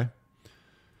 Okay.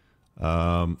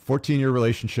 14-year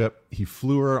relationship. He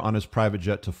flew her on his private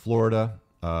jet to Florida,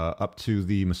 up to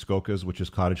the Muskokas, which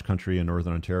is cottage country in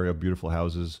Northern Ontario. Beautiful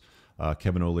houses.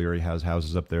 Kevin O'Leary has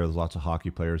houses up there. There's lots of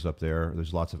hockey players up there.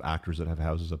 There's lots of actors that have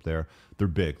houses up there. They're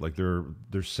big. Like they're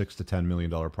 $6 to $10 million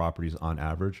properties on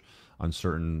average on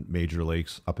certain major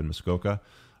lakes up in Muskoka.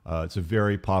 It's a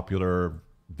very popular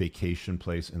vacation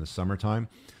place in the summertime.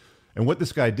 And what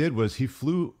this guy did was he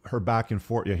flew her back and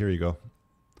forth. Yeah, here you go.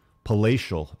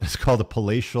 Palatial. It's called a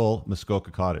palatial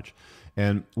Muskoka cottage.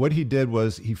 And what he did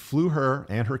was he flew her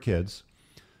and her kids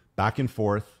back and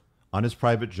forth on his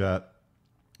private jet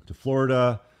to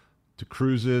Florida, to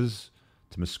cruises,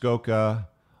 to Muskoka,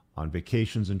 on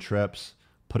vacations and trips,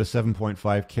 put a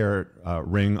 7.5 carat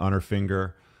ring on her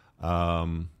finger.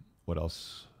 What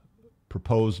else?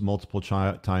 Proposed multiple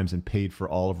times and paid for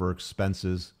all of her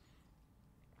expenses.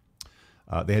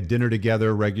 They had dinner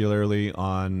together regularly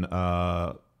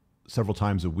on several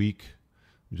times a week.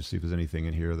 Let me just see if there's anything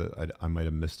in here that I might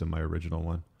have missed in my original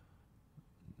one.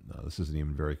 No, this isn't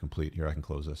even very complete. Here, I can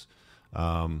close this.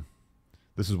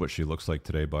 This is what she looks like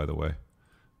today, by the way,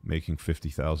 making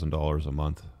 $50,000 a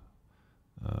month.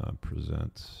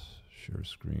 Present, share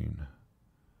screen.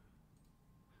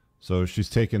 So she's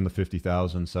taken the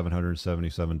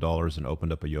 $50,777 and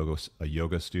opened up a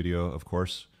yoga studio, of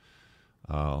course.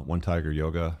 One Tiger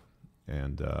Yoga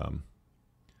and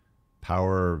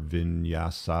Power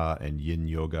Vinyasa and Yin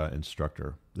Yoga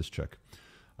instructor, this chick.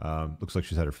 Looks like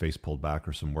she's had her face pulled back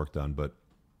or some work done, but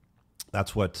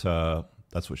that's what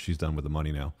she's done with the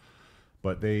money now.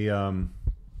 But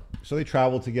so they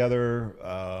traveled together.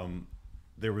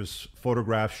 There was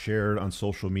photographs shared on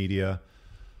social media,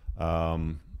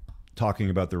 talking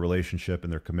about their relationship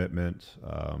and their commitment.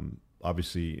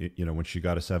 Obviously, when she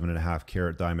got a 7.5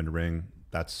 carat diamond ring,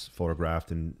 that's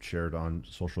photographed and shared on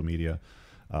social media.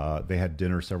 They had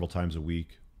dinner several times a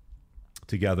week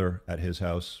together at his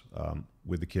house,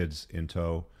 with the kids in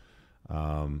tow.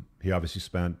 He obviously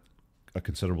spent a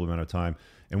considerable amount of time.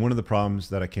 And one of the problems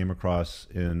that I came across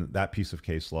in that piece of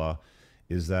case law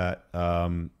is that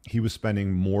he was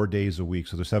spending more days a week.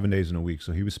 So there's 7 days in a week.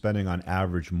 So he was spending on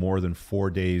average more than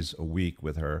 4 days a week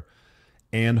with her,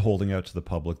 and holding out to the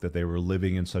public that they were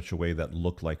living in such a way that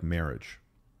looked like marriage.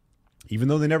 Even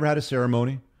though they never had a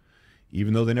ceremony,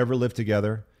 even though they never lived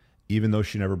together, even though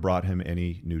she never brought him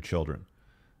any new children.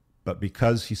 But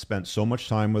because he spent so much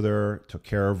time with her, took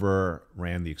care of her,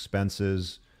 ran the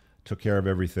expenses, took care of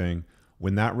everything,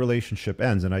 when that relationship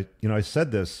ends, and I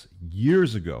said this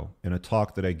years ago in a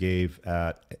talk that I gave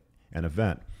at an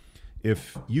event,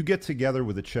 if you get together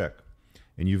with a chick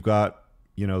and you've got,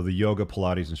 the yoga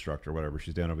Pilates instructor, whatever,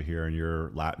 she's down over here, and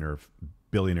you're Latin or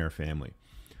billionaire family,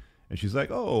 and she's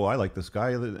like, oh, I like this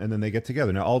guy, and then they get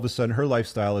together. Now, all of a sudden, her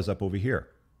lifestyle is up over here.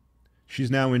 She's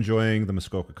now enjoying the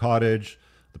Muskoka cottage,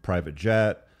 the private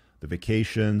jet, the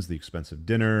vacations, the expensive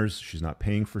dinners. She's not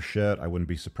paying for shit. I wouldn't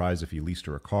be surprised if he leased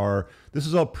her a car. This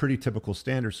is all pretty typical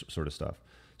standard sort of stuff.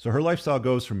 So her lifestyle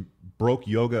goes from broke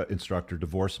yoga instructor,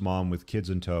 divorced mom with kids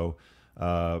in tow,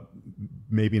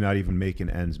 maybe not even making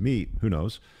ends meet, who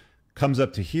knows, comes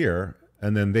up to here,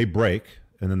 and then they break,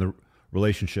 and then the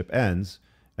relationship ends,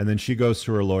 and then she goes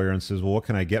to her lawyer and says, well, what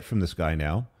can I get from this guy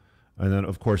now? And then,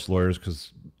 of course, lawyers,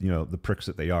 because, the pricks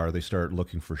that they are, they start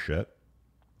looking for shit,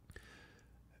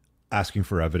 asking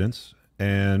for evidence,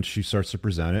 and she starts to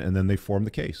present it, and then they form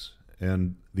the case.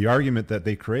 And the argument that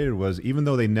they created was, even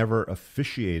though they never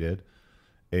officiated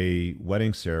a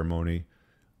wedding ceremony,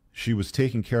 she was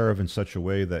taken care of in such a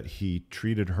way that he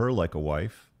treated her like a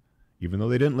wife, even though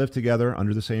they didn't live together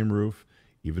under the same roof,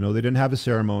 even though they didn't have a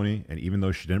ceremony, and even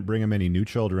though she didn't bring him any new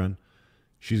children.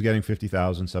 She's getting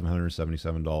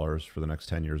 $50,777 for the next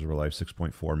 10 years of her life,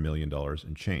 $6.4 million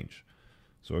in change.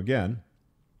 So again,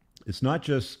 it's not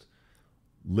just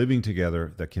living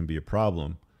together that can be a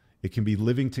problem. It can be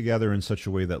living together in such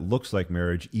a way that looks like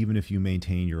marriage, even if you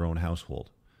maintain your own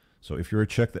household. So if you're a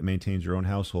chick that maintains your own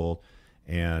household,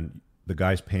 and the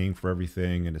guy's paying for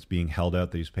everything, and it's being held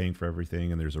out that he's paying for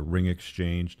everything, and there's a ring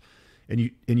exchanged,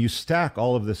 and you stack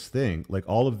all of this thing, like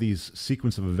all of these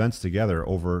sequence of events together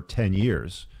over 10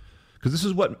 years, because this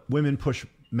is what women push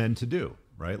men to do,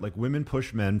 right? Like, women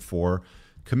push men for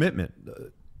commitment.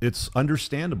 It's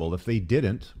understandable. If they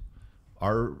didn't,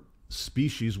 our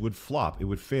species would flop. It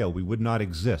would fail. We would not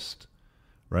exist,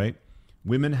 right?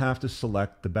 Women have to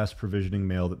select the best provisioning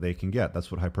male that they can get. That's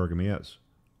what hypergamy is.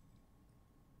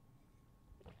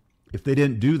 If they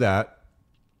didn't do that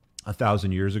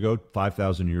 1,000 years ago,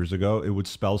 5,000 years ago, it would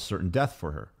spell certain death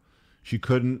for her. She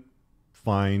couldn't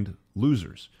find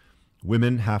losers.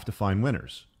 Women have to find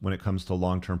winners when it comes to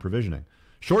long-term provisioning.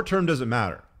 Short-term doesn't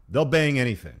matter. They'll bang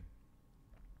anything.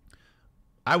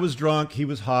 I was drunk. He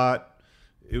was hot.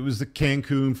 It was the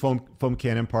Cancun foam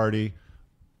cannon party.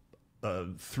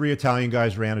 3 Italian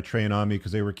guys ran a train on me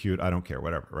because they were cute. I don't care,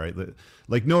 whatever, right?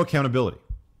 Like, no accountability.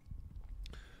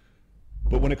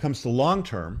 But when it comes to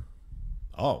long-term,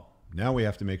 now we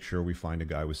have to make sure we find a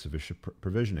guy with sufficient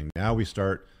provisioning. Now we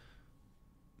start,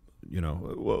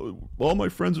 well, all my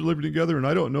friends are living together, and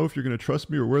I don't know if you're going to trust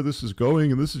me or where this is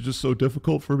going, and this is just so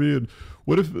difficult for me. And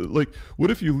what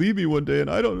if you leave me one day and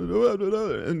I don't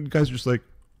know? And guys are just like,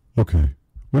 okay,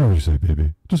 whatever you say,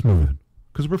 baby, just move in.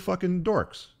 Because we're fucking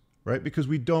dorks, right? Because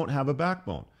we don't have a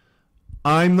backbone.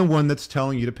 I'm the one that's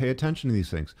telling you to pay attention to these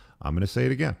things. I'm going to say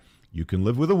it again. You can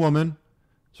love a woman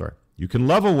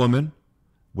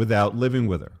without living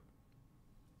with her.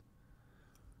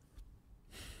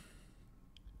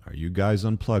 Are you guys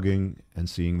unplugging and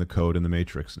seeing the code in the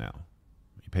matrix now?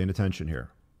 Are you paying attention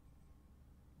here?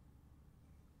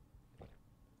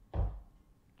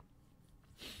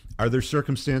 Are there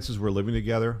circumstances where living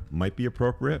together might be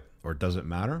appropriate, or does it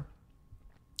matter?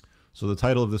 So the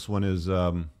title of this one is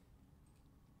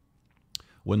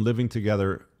When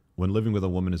Living with a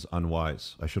Woman is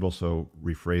Unwise. I should also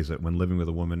rephrase it: when living with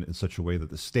a woman in such a way that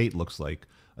the state looks like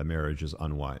a marriage is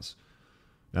unwise.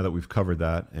 Now that we've covered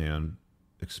that and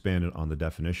expanded on the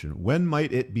definition, when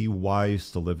might it be wise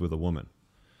to live with a woman?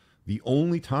 The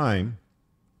only time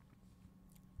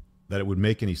that it would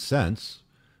make any sense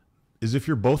is if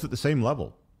you're both at the same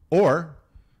level, or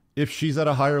if she's at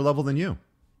a higher level than you.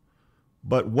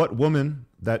 But what woman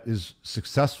that is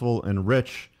successful and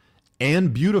rich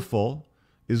and beautiful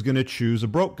is going to choose a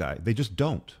broke guy? They just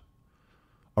don't.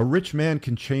 A rich man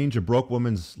can change a broke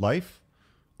woman's life.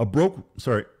 A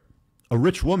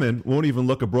rich woman won't even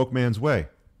look a broke man's way.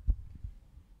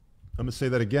 I'm going to say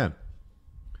that again.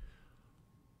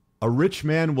 A rich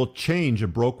man will change a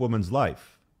broke woman's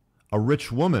life. A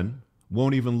rich woman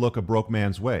won't even look a broke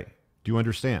man's way. Do you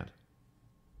understand?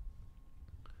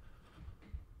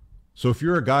 So if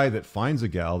you're a guy that finds a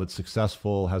gal that's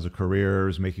successful, has a career,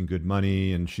 is making good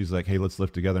money, and she's like, hey, let's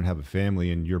live together and have a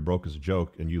family, and you're broke as a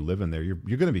joke, and you live in there, you're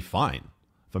going to be fine,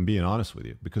 if I'm being honest with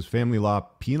you, because family law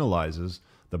penalizes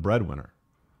the breadwinner,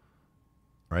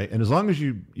 right? And as long as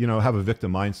you have a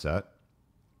victim mindset,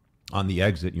 on the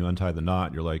exit, you untie the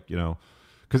knot, you're like,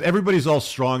 because everybody's all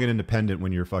strong and independent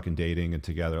when you're fucking dating and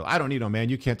together. I don't need no man.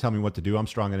 You can't tell me what to do. I'm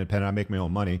strong and independent. I make my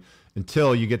own money,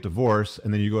 until you get divorced,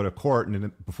 and then you go to court, and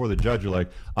then before the judge, you're like,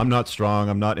 I'm not strong.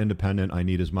 I'm not independent. I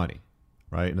need his money,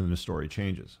 right? And then the story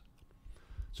changes.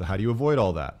 So how do you avoid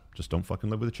all that? Just don't fucking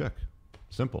live with a chick.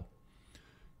 Simple.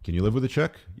 Can you live with a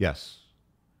chick? Yes.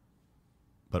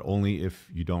 But only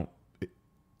if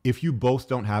you both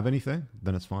don't have anything,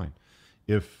 then it's fine.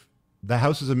 If the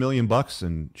house is $1 million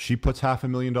and she puts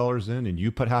 $500,000 in and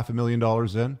you put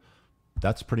 $500,000 in,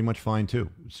 that's pretty much fine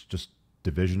too. It's just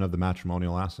division of the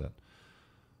matrimonial asset.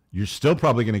 You're still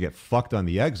probably going to get fucked on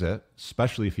the exit,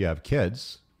 especially if you have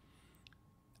kids.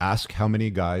 Ask how many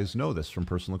guys know this from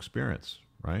personal experience,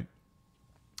 right?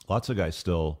 Lots of guys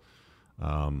still,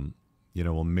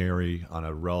 will marry on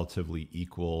a relatively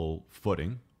equal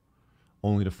footing,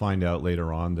 only to find out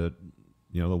later on that,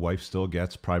 the wife still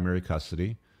gets primary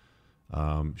custody.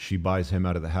 She buys him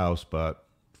out of the house, but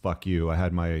fuck you. I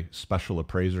had my special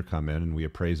appraiser come in and we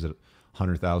appraised it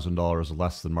 $100,000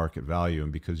 less than market value.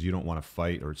 And because you don't want to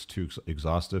fight or it's too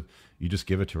exhaustive, you just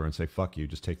give it to her and say, fuck you,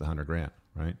 just take the $100,000,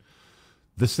 right?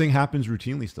 This thing happens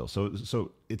routinely still.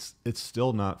 So it's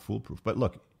still not foolproof. But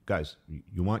look, guys,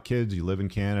 you want kids, you live in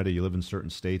Canada, you live in certain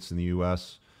states in the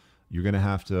US, you're going to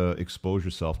have to expose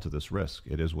yourself to this risk.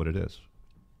 It is what it is.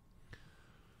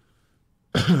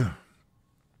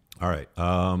 All right.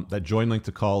 That join link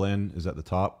to call in is at the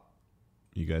top.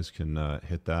 You guys can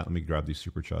hit that. Let me grab these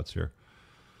super chats here.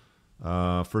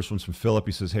 First one's from Philip.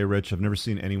 He says, hey, Rich, I've never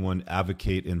seen anyone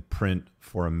advocate in print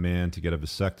for a man to get a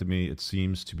vasectomy. It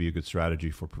seems to be a good strategy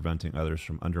for preventing others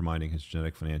from undermining his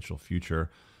genetic financial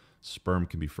future. Sperm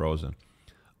can be frozen.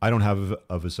 I don't have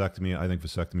a vasectomy. I think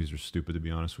vasectomies are stupid, to be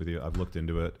honest with you. I've looked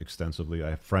into it extensively.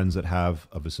 I have friends that have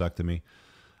a vasectomy.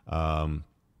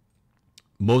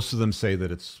 Most of them say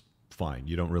that it's fine.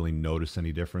 You don't really notice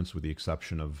any difference with the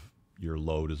exception of your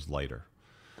load is lighter.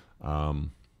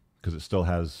 Because it still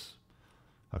has,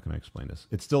 how can I explain this?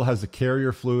 It still has the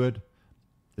carrier fluid.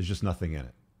 There's just nothing in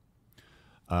it.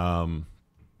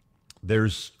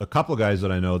 There's a couple of guys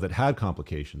that I know that had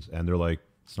complications and they're like,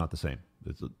 it's not the same.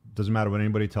 It doesn't matter what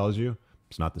anybody tells you.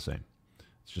 It's not the same.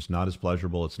 It's just not as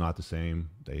pleasurable. It's not the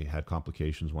same. They had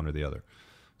complications, one or the other.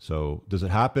 So does it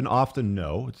happen often?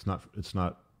 No, it's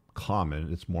not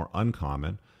common. It's more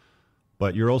uncommon,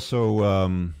 but you're also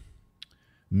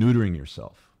neutering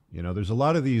yourself. There's a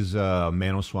lot of these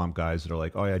Manoswamp guys that are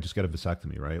like, oh yeah, I just got a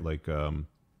vasectomy, right? Like,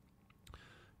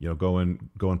 go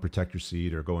and protect your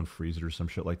seed or go and freeze it or some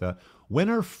shit like that. When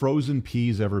are frozen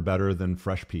peas ever better than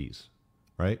fresh peas,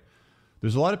 right?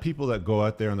 There's a lot of people that go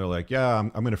out there and they're like, yeah, I'm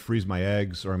going to freeze my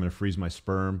eggs or I'm going to freeze my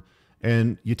sperm.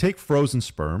 And you take frozen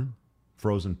sperm,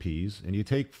 frozen peas, and you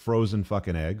take frozen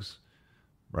fucking eggs,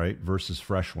 right, versus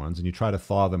fresh ones, and you try to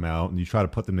thaw them out and you try to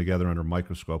put them together under a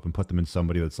microscope and put them in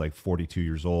somebody that's like 42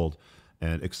 years old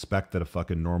and expect that a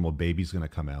fucking normal baby's going to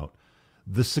come out.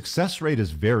 The success rate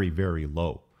is very, very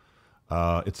low.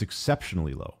 It's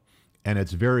exceptionally low, and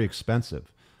it's very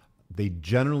expensive. They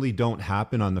generally don't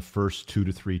happen on the first 2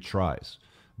 to 3 tries.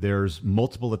 There's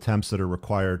multiple attempts that are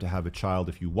required to have a child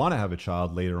if you want to have a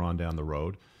child later on down the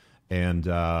road. And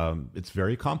it's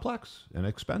very complex and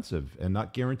expensive and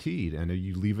not guaranteed. And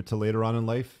you leave it to later on in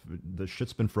life, the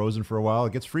shit's been frozen for a while,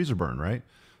 it gets freezer burn, right?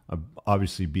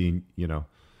 Obviously being,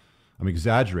 I'm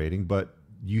exaggerating, but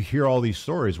you hear all these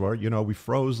stories where, we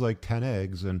froze like 10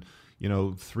 eggs and,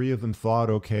 3 of them thawed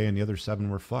okay and the other 7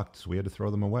 were fucked. So we had to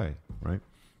throw them away, right?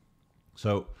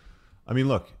 So, I mean,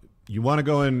 look, you want to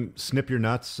go and snip your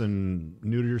nuts and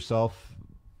neuter yourself,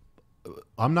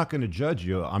 I'm not going to judge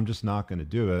you. I'm just not going to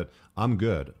do it. I'm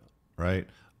good, right?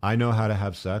 I know how to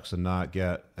have sex and not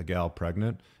get a gal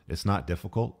pregnant. It's not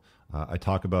difficult. I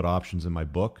talk about options in my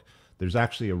book. There's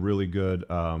actually a really good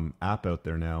app out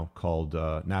there now called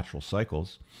Natural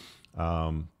Cycles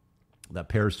that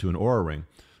pairs to an Oura Ring.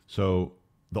 So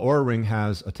the Aura Ring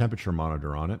has a temperature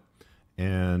monitor on it.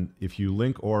 And if you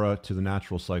link Aura to the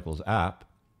Natural Cycles app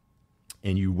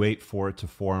and you wait for it to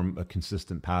form a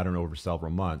consistent pattern over several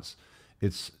months,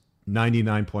 it's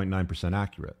 99.9%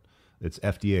 accurate. It's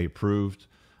FDA approved.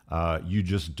 You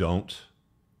just don't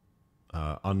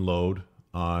unload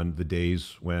on the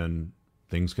days when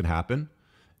things can happen.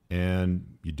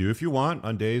 And you do if you want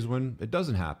on days when it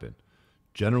doesn't happen.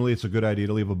 Generally, it's a good idea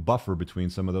to leave a buffer between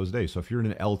some of those days. So if you're in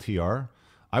an LTR,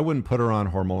 I wouldn't put her on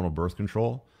hormonal birth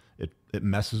control. It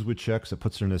messes with chicks. It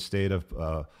puts her in a state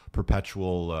of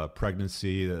perpetual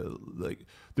pregnancy. Like,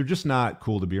 they're just not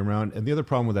cool to be around. And the other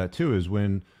problem with that too is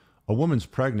when a woman's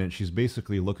pregnant, she's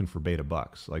basically looking for beta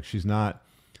bucks. Like, she's not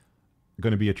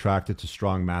going to be attracted to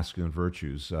strong masculine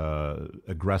virtues,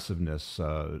 aggressiveness,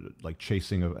 like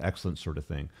chasing of excellence sort of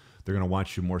thing. They're going to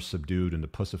want you more subdued and to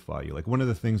pussify you. Like, one of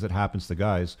the things that happens to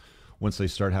guys once they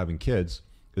start having kids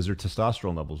is their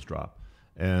testosterone levels drop.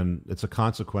 And it's a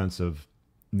consequence of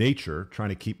nature trying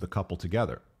to keep the couple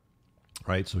together,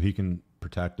 right? So he can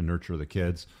protect and nurture the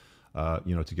kids,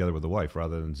 together with the wife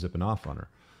rather than zipping off on her.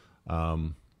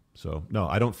 So no,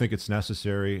 I don't think it's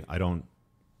necessary. I don't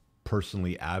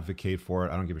personally advocate for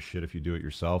it. I don't give a shit if you do it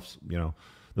yourself.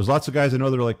 There's lots of guys I know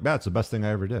that are like, "Matt, it's the best thing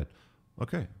I ever did."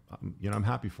 Okay, I'm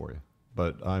happy for you,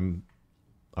 but I'm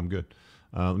good.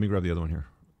 Let me grab the other one here.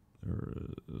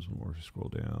 There's one more. Scroll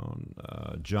down.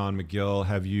 John McGill,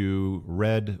 have you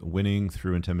read Winning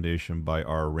Through Intimidation by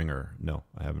R. Ringer? No,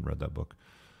 I haven't read that book.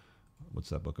 What's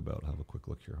that book about? I'll have a quick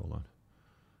look here. Hold on.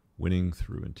 Winning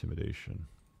Through Intimidation.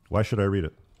 Why should I read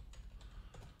it?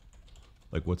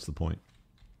 Like, what's the point?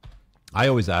 I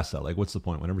always ask that. Like, what's the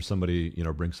point? Whenever somebody,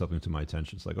 brings something to my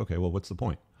attention, it's like, okay, well, what's the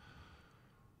point?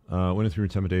 Winning Through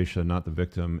Intimidation, Not the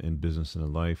Victim in Business and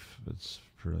in Life. It's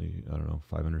pretty,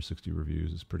 560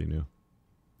 reviews. It's pretty new.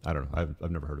 I don't know.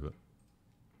 I've never heard of it.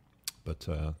 But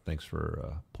thanks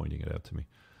for pointing it out to me.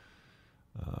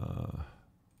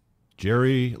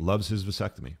 Jerry loves his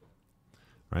vasectomy,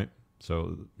 right?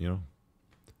 So,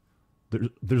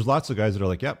 there's lots of guys that are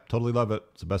like, yep, totally love it.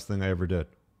 It's the best thing I ever did.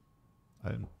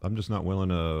 I'm just not willing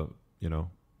to,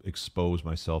 expose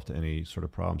myself to any sort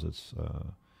of problems. It's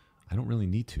I don't really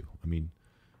need to. I mean,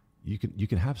 you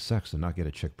can have sex and not get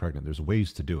a chick pregnant. There's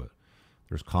ways to do it.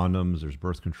 There's condoms, there's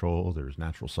birth control, there's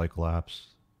natural cycle apps.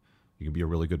 You can be a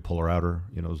really good puller outer.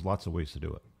 There's lots of ways to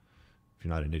do it if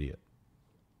you're not an idiot.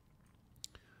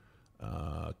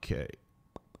 Okay.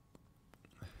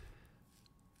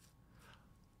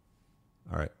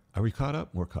 All right. Are we caught up?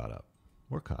 We're caught up.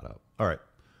 All right.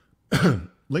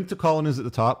 Link to call-in is at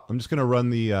the top. I'm just going to run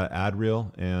the ad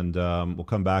reel, and we'll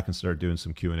come back and start doing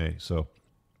some Q&A. So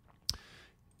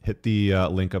hit the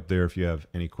link up there if you have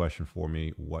any question for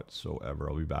me whatsoever.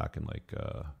 I'll be back in like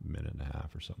a minute and a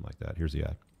half or something like that. Here's the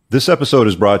ad. This episode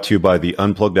is brought to you by the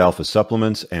Unplugged Alpha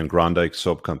Supplements and Grondike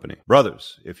Soap Company.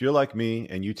 Brothers, if you're like me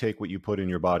and you take what you put in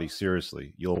your body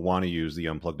seriously, you'll want to use the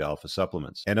Unplugged Alpha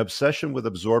Supplements. An obsession with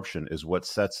absorption is what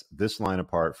sets this line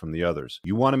apart from the others.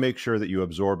 You want to make sure that you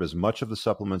absorb as much of the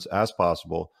supplements as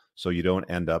possible so you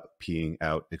don't end up peeing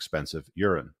out expensive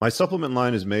urine. My supplement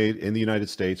line is made in the United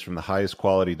States from the highest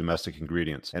quality domestic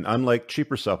ingredients. And unlike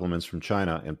cheaper supplements from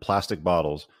China in plastic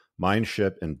bottles, mine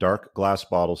ship in dark glass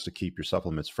bottles to keep your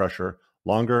supplements fresher,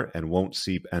 longer, and won't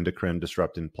seep endocrine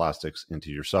disrupting plastics into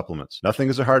your supplements. Nothing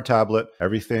is a hard tablet.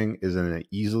 Everything is in an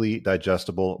easily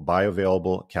digestible,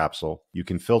 bioavailable capsule. You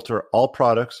can filter all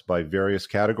products by various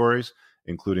categories,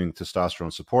 including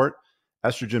testosterone support,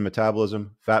 estrogen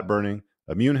metabolism, fat burning,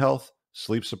 immune health,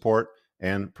 sleep support,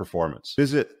 and performance.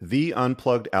 Visit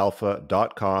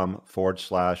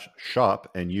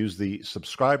theunpluggedalpha.com/shop and use the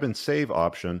subscribe and save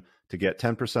option to get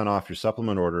 10% off your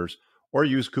supplement orders, or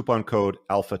use coupon code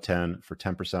ALPHA10 for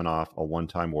 10% off a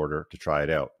one-time order to try it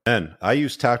out. And I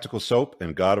use Tactical Soap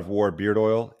and God of War beard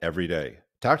oil every day.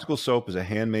 Tactical Soap is a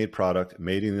handmade product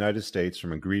made in the United States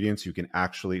from ingredients you can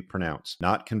actually pronounce,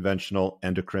 not conventional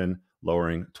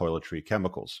endocrine-lowering toiletry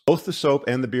chemicals. Both the soap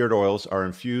and the beard oils are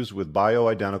infused with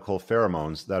bioidentical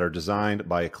pheromones that are designed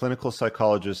by a clinical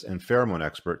psychologist and pheromone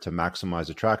expert to maximize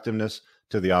attractiveness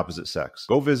to the opposite sex.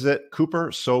 Go visit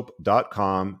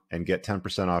coopersoap.com and get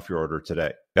 10% off your order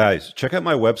today. Guys, check out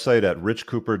my website at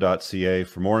richcooper.ca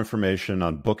for more information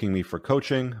on booking me for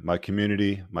coaching, my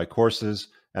community, my courses,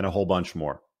 and a whole bunch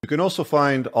more. You can also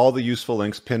find all the useful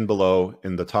links pinned below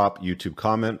in the top YouTube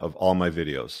comment of all my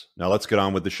videos. Now let's get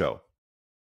on with the show.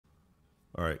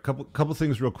 All right, couple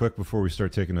things real quick before we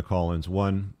start taking the call-ins.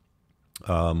 One,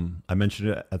 I mentioned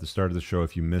it at the start of the show.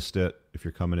 If you missed it, if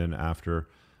you're coming in after,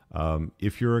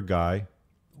 if you're a guy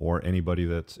or anybody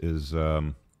that is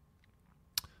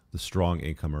the strong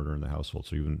income earner in the household.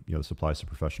 So even, this applies to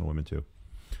professional women too.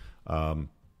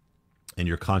 And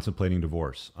you're contemplating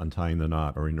divorce, untying the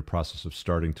knot, or in the process of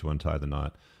starting to untie the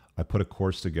knot, I put a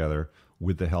course together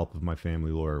with the help of my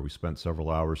family lawyer. We spent several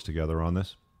hours together on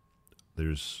this.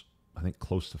 There's, I think,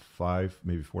 close to 5,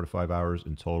 maybe 4 to 5 hours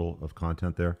in total of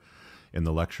content there in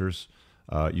the lectures.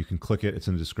 You can click it. It's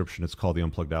in the description. It's called The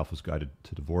Unplugged Alpha's Guide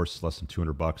to Divorce. It's less than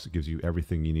 $200. It gives you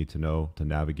everything you need to know to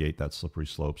navigate that slippery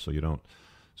slope so you don't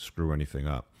screw anything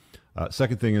up.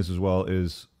 Second thing is, as well,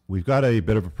 is we've got a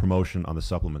bit of a promotion on the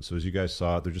supplements. So as you guys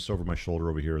saw, they're just over my shoulder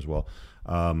over here as well,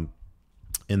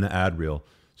 in the ad reel.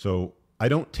 So I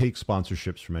don't take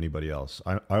sponsorships from anybody else.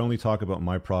 I only talk about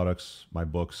my products, my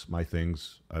books, my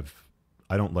things.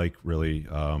 I don't like really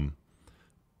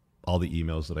all the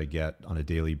emails that I get on a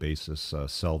daily basis.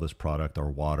 Sell this product, our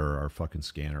water, our fucking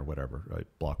scanner, whatever. I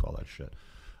block all that shit.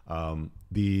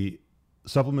 The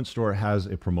supplement store has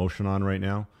a promotion on right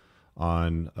now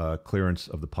on clearance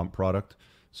of the pump product.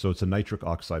 So it's a nitric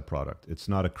oxide product. It's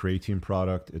not a creatine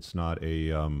product. It's not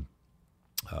a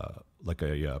like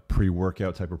a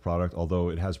pre-workout type of product, although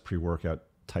it has pre-workout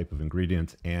type of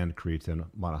ingredients and creatine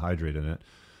monohydrate in it.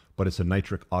 But it's a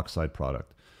nitric oxide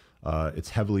product. It's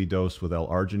heavily dosed with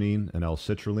L-arginine and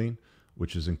L-citrulline,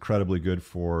 which is incredibly good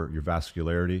for your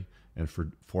vascularity and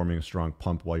for forming a strong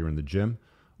pump while you're in the gym,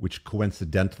 which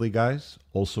coincidentally, guys,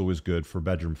 also is good for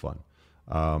bedroom fun.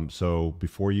 So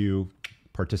before you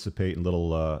participate in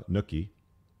little nookie,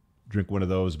 drink one of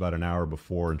those about an hour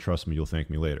before, and trust me, you'll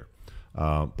thank me later.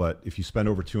 But if you spend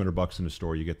over $200 in the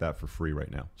store, you get that for free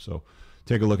right now. So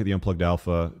take a look at the Unplugged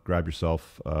Alpha, grab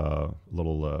yourself a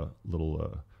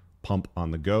little pump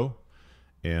on the go.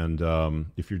 And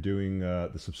if you're doing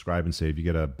the subscribe and save, you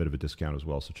get a bit of a discount as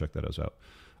well. So check that out.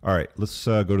 All right, let's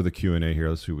go to the Q&A here.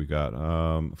 Let's see what we got.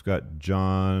 I've got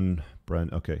John,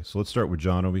 Brent. Okay, so let's start with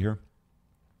John over here.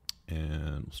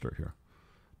 And we'll start here.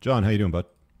 John, how you doing, bud?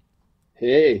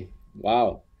 Hey,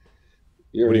 wow.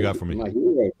 What do you got for me? My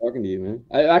hero talking to you, man.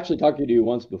 I actually talked to you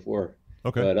once before.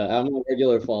 Okay. But I'm a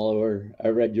regular follower. I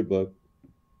read your book.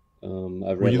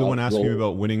 Were you the one asking me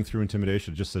about winning through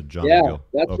intimidation? It just said John Yeah, McGill.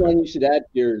 that's Okay. one you should add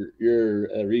to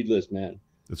your read list, man.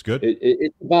 That's good?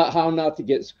 It's about how not to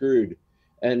get screwed.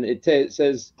 And it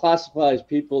says classifies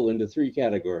people into 3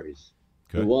 categories.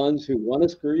 Okay. The ones who want to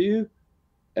screw you,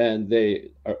 and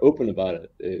they are open about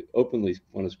it. They openly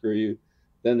want to screw you.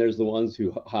 Then there's the ones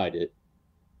who hide it.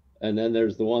 And then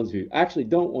there's the ones who actually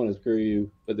don't want to screw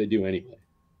you, but they do anyway.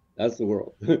 That's the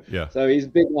world. Yeah. So he's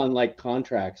big on like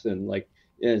contracts and like,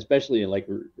 and especially in like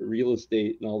real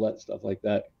estate and all that stuff like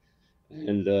that.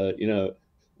 And,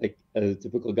 like as a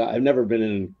typical guy, I've never been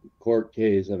in a court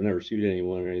case. I've never sued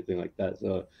anyone or anything like that.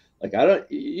 So like,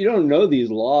 you don't know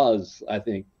these laws, I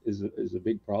think is a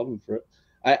big problem for it.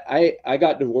 I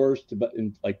got divorced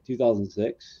in like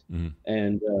 2006, Mm-hmm.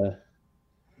 and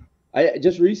I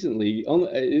just recently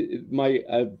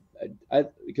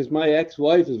because my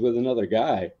ex-wife is with another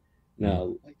guy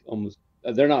now, like almost.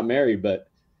 They're not married, but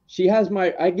she has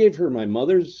I gave her my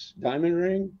mother's diamond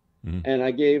ring, and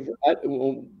I gave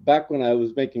back when I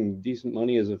was making decent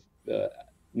money as a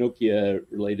Nokia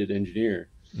related engineer.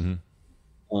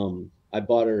 I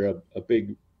bought her a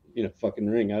big fucking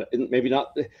ring. Maybe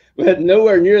not, but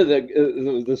nowhere near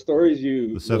the stories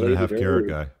you. The 7.5 carat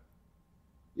guy.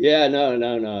 Yeah,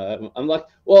 no. I'm like,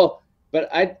 well, but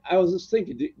I was just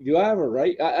thinking, do I have a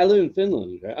right? I live in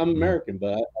Finland. Right? I'm American,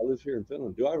 but I live here in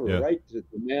Finland. Do I have a right to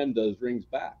demand those rings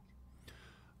back?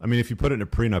 I mean, if you put it in a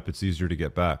prenup, it's easier to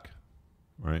get back,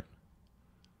 right?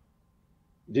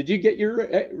 Did you get your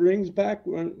rings back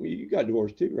when you got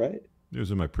divorced too, right? It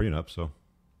was in my prenup, so.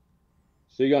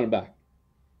 So you got them back?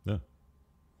 Yeah.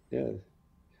 Yeah.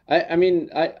 I mean,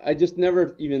 I just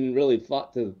never even really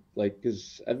thought to like,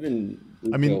 because I've been.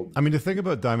 I mean, the thing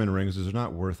about diamond rings is they're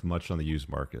not worth much on the used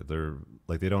market. They're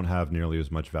like, they don't have nearly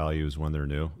as much value as when they're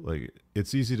new. Like,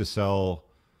 it's easy to sell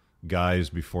guys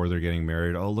before they're getting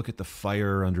married. Oh, look at the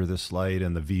fire under this light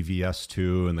and the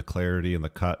VVS2 and the clarity and the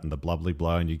cut and the blah, blah,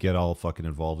 blah. And you get all fucking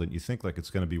involved and you think like it's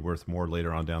going to be worth more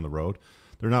later on down the road.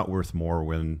 They're not worth more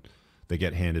when they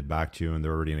get handed back to you and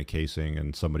they're already in a casing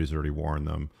and somebody's already worn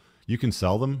them. You can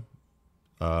sell them,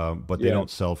 but they don't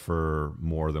sell for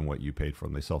more than what you paid for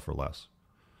them. They sell for less.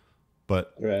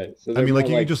 But right. So I mean, like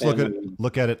you can just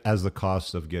look at it as the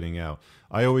cost of getting out.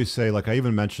 I always say, like I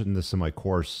even mentioned this in my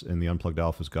course in the Unplugged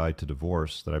Alpha's Guide to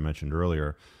Divorce that I mentioned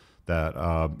earlier, that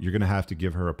you're going to have to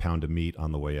give her a pound of meat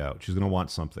on the way out. She's going to want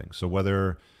something. So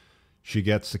whether she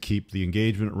gets to keep the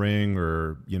engagement ring,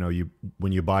 or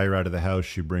when you buy her out of the house,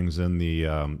 she brings in the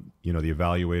the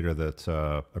evaluator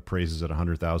that appraises at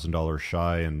 $100,000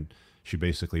 shy, and she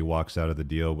basically walks out of the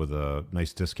deal with a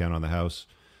nice discount on the house.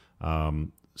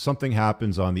 Something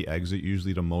happens on the exit,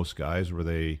 usually to most guys, where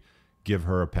they give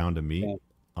her a pound of meat Yeah.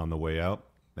 on the way out,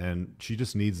 and she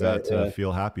just needs Right. that to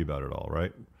feel happy about it all,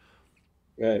 right?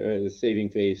 Right, the saving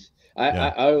face. I, I,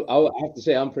 Yeah. I have to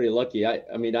say I'm pretty lucky. I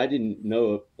mean, I didn't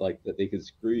know like that they could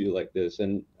screw you like this,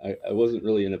 and I wasn't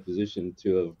really in a position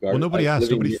to have Well, guarded. nobody asks.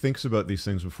 Living Nobody here. thinks about these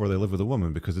things before they live with a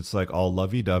woman because it's like all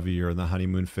lovey-dovey. You're in the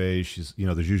honeymoon phase. She's,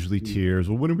 there's usually tears.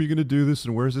 Well, when are we going to do this?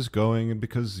 And where's this going? And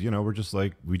because, we're just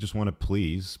like, we just want to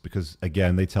please. Because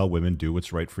again, they tell women, do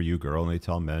what's right for you, girl. And they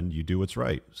tell men, you do what's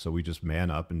right. So we just man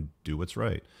up and do what's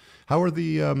right. How are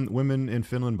the women in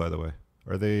Finland, by the way?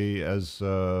 Are they as,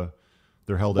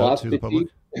 they're held out Boss to the public?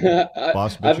 bitchy. I,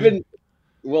 Boss I've bitchy? been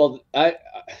well.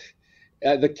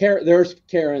 There's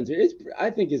Karens. I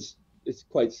think it's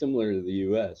quite similar to the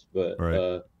U.S. But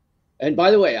Right. and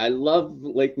by the way, I love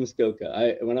Lake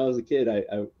Muskoka. When I was a kid, I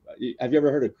have you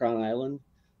ever heard of Crown Island?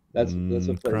 That's a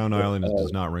place. Crown Island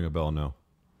does not ring a bell, no.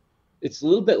 It's a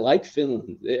little bit like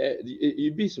Finland.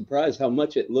 You'd be surprised how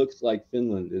much it looks like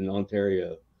Finland in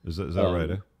Ontario. Is that right?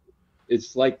 Eh?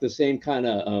 It's like the same kind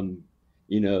of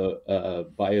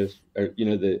bios, or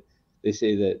they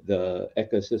say that the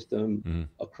ecosystem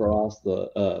across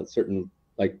the certain,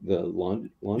 like the Yeah,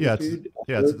 longitude, it's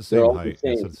at the they're same all height. the It's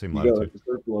same. at the same You go latitude. a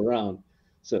circle around.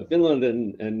 So Finland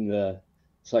and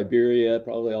Siberia,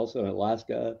 probably also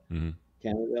Alaska, Hmm.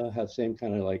 Canada, have same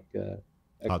kind of like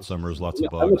Hot summers, lots ecosystem.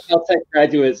 of I'm a bugs. Caltech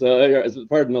graduate, so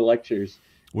pardon the lectures.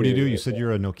 What do you do? You said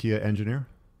you're a Nokia engineer?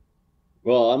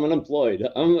 Well, I'm unemployed.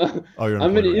 Oh, you're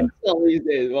I'm an unemployed right now. incel these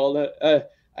days. Well,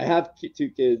 I have two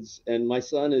kids, and my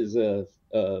son is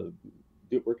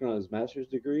working on his master's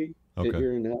degree Okay.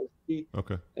 here in Helsinki.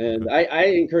 Okay. And Okay. I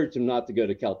encouraged him not to go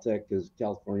to Caltech because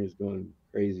California is going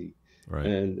crazy. Right.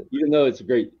 And even though it's a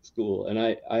great school, and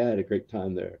I had a great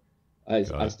time there,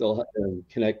 Got I it. still am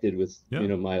connected with Yeah.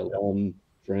 my alum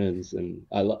friends, and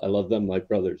I love them like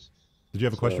brothers. Did you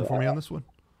have a question So, for me on this one,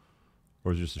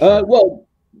 or is it just a share? well,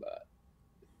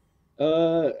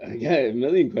 yeah, a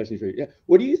million questions for you. Yeah,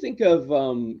 what do you think of?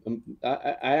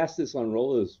 I asked this on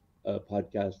Rolo's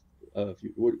podcast.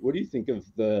 What do you think of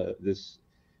this?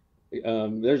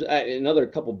 There's another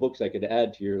couple books I could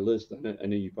add to your list. I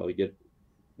know you probably get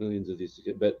millions of these,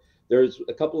 but there's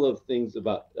a couple of things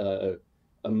about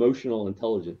emotional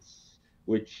intelligence,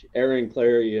 which Aaron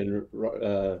Clary and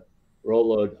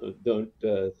Rolo don't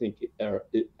think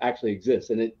it actually exists.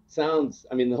 And it sounds,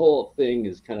 I mean, the whole thing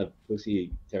is kind of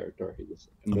pussy territory, this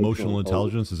emotional Emotional intelligence.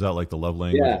 intelligence, is that like the love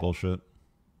language Yeah. bullshit?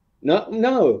 No,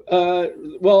 no.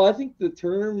 Well, I think the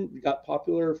term got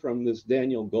popular from this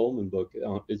Daniel Goleman book.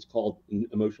 It's called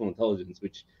Emotional Intelligence,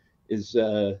 which is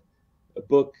a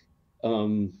book.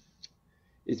 Um,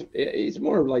 it's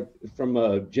more like from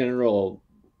a general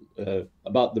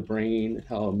about the brain,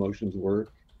 how emotions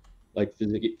work, like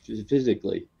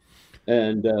physically,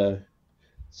 and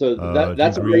so Jim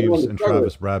that's a great one Greaves to and start with.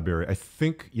 Travis Bradbury. I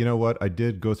think, you know what? I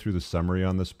did go through the summary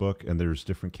on this book, and there's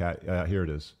different here it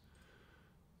is.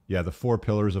 Yeah, the 4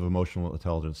 pillars of emotional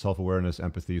intelligence: self-awareness,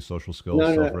 empathy, social skills,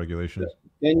 No, no, self-regulation.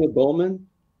 Daniel Goleman.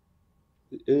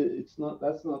 It's not.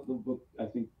 That's not the book. I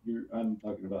think I'm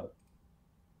talking about.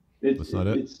 That's not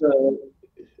it. It's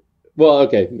well,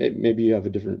 okay. Maybe you have a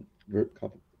different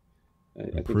copy. I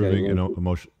think I Improving wrote.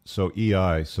 emotion. So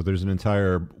EI. So there's an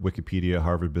entire Wikipedia,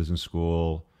 Harvard Business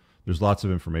School. There's lots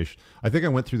of information. I think I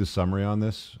went through the summary on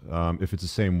this. If it's the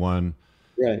same one,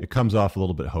 Right. it comes off a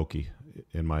little bit hokey,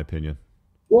 in my opinion.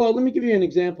 Well, let me give you an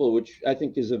example, which I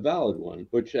think is a valid one,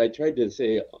 which I tried to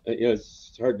say.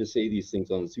 It's hard to say these things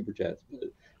on the super chats, but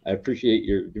I appreciate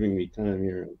your giving me time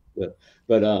here. But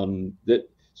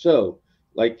so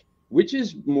like, which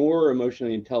is more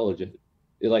emotionally intelligent?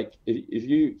 Like,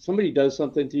 if somebody does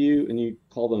something to you and you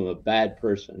call them a bad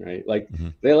person, right? Like Hmm.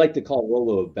 they like to call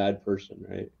Rolo a bad person,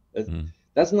 right? Hmm.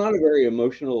 That's not a very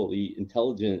emotionally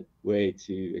intelligent way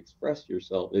to express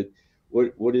yourself.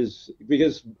 What is,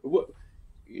 because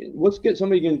what's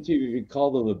somebody going to do if you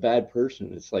call them a bad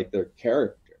person? It's like their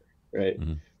character, right?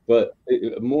 Hmm. But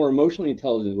a more emotionally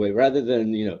intelligent way, rather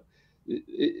than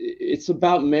it's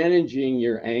about managing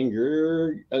your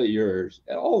anger,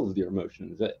 all of your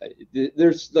emotions.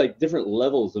 There's like different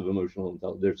levels of emotional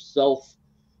intelligence. There's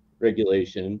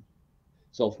self-regulation,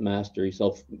 self-mastery,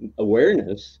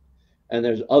 self-awareness, and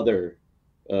there's other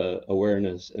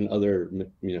awareness and other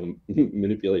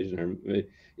manipulation or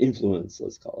influence,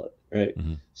 let's call it, right?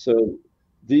 Hmm. So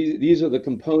these are the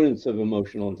components of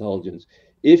emotional intelligence.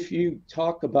 If you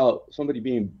talk about somebody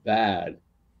being bad,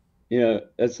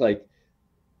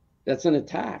 that's an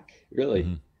attack, really.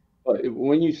 Hmm. But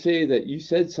when you say that, you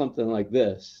said something like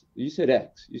this. You said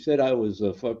X. You said I was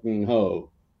a fucking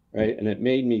hoe, right? And it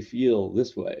made me feel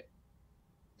this way.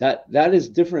 That is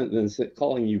different than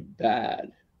calling you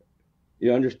bad.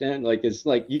 You understand? Like it's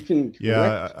like you can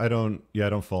Yeah, correct. I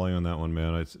don't follow you on that one,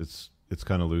 man. It's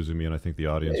kind of losing me, and I think the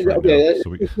audience right now. Okay,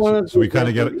 So we it's one of so the we kind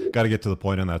of examples. got to get to the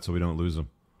point on that, so we don't lose them.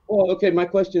 Well, okay. My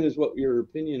question is what your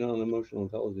opinion on emotional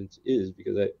intelligence is,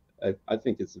 because I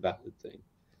think it's a valid thing.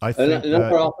 I think Another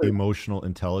that author. emotional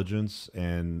intelligence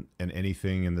and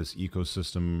anything in this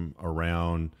ecosystem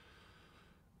around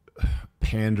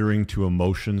pandering to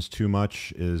emotions too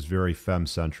much is very femme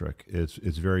centric. It's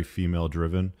very female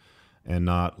driven and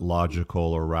not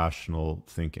logical or rational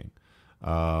thinking.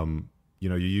 You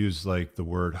know, you use like the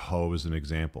word hoe as an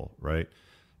example, right?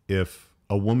 If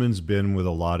a woman's been with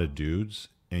a lot of dudes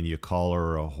and you call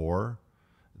her a whore,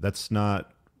 that's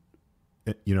not,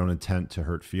 you know, an intent to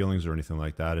hurt feelings or anything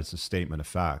like that. It's a statement of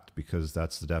fact because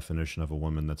that's the definition of a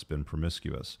woman that's been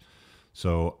promiscuous.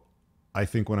 So I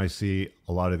think when I see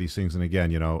a lot of these things, and again,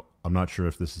 you know, I'm not sure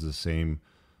if this is the same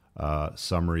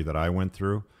summary that I went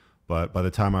through, but by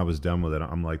the time I was done with it,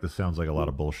 I'm like, this sounds like a lot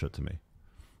of bullshit to me.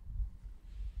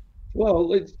 Well,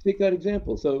 let's take that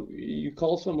example. So you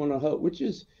call someone a hoe, which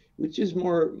is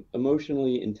more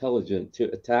emotionally intelligent,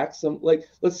 to attack some, like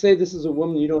let's say this is a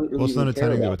woman you don't Well, really it's not even care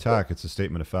intending to about. attack. It's a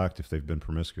statement of fact if they've been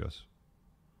promiscuous.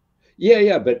 Yeah,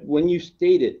 yeah, but when you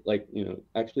state it, like,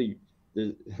 actually,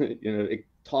 the,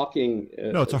 talking,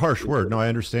 No, it's a harsh word. No, I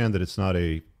understand that it's not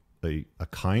a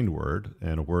kind word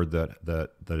and a word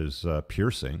that is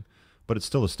piercing, but it's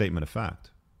still a statement of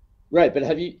fact. right? But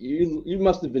have you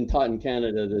must have been taught in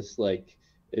Canada this, like,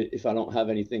 if I don't have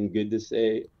anything good to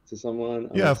say to someone,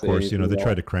 I Yeah, don't of say course. You know, anything they at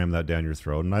try to all. cram that down your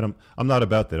throat, and I'm not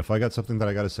about that. If I got something that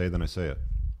I got to say, then I say it.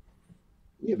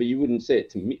 Yeah, but you wouldn't say it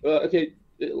to me. Okay,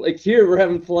 like here we're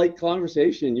having polite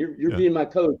conversation. You're Yeah, being my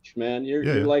coach, man. You're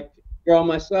yeah, you're yeah. like you're on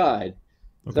my side.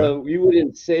 Okay. So you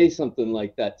wouldn't say something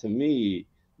like that to me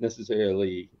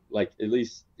necessarily, like at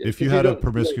least If you because you had a don't.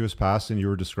 promiscuous past and you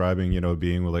were describing, you know,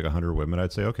 being with like 100 women,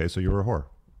 I'd say, okay, so you were a whore.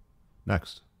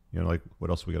 Next, you know, like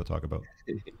what else we got to talk about?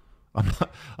 I'm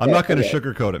not, I'm Yeah, not going to okay.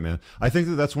 sugarcoat it, man. I think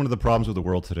that that's one of the problems with the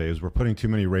world today is we're putting too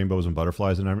many rainbows and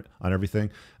butterflies on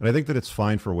everything. And I think that it's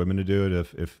fine for women to do it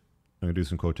if I'm going to do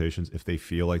some quotations, if they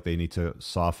feel like they need to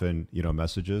soften, you know,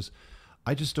 messages.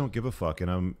 I just don't give a fuck,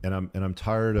 and I'm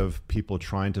tired of people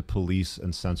trying to police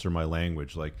and censor my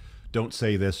language. Like, don't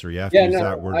say this, or you have to Yeah, use no,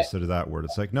 that word instead of that word.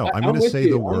 It's like, no, I'm going I'm to with say the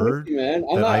you. I'm with word you, man.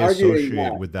 I'm that I not arguing associate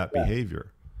that. with that Yeah,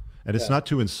 behavior, and it's yeah, not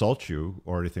to insult you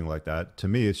or anything like that. To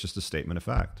me, it's just a statement of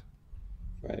fact.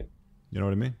 right. You know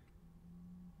what I mean?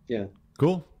 Yeah.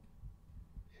 Cool.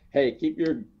 Hey, keep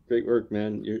your great work,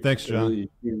 man. Thanks, I John. really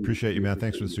Appreciate you, do man.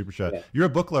 Thanks appreciate for the you. super chat. Yeah, You're a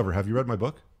book lover. Have you read my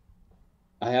book?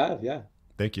 I have. Yeah,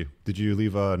 Thank you. Did you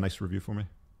leave a nice review for me?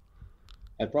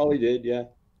 I probably did. Yeah,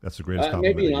 That's the greatest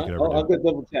compliment maybe that you not. could ever I'll do. go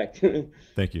double check.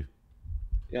 Thank you.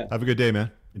 Yeah, Have a good day, man.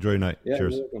 Enjoy your night. yeah, you're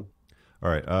Cheers. welcome. All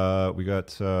right. We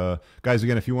got, guys,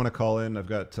 again, if you want to call in, I've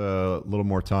got a little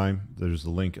more time. There's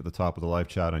the link at the top of the live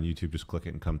chat on YouTube. Just click it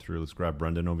and come through. Let's grab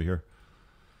Brendan over here.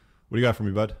 What do you got for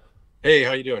me, bud? Hey,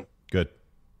 how you doing? Good.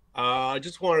 I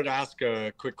just wanted to ask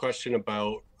a quick question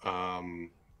about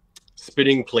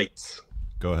spinning plates.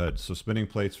 Go ahead. So, spinning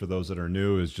plates, for those that are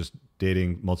new, is just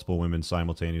dating multiple women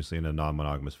simultaneously in a non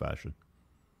monogamous fashion.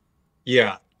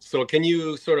 Yeah. So can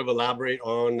you sort of elaborate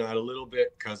on that a little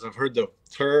bit? Because I've heard the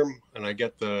term and I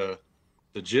get the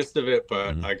gist of it,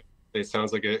 but it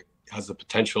sounds like it has the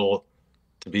potential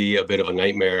to be a bit of a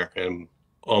nightmare and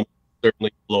almost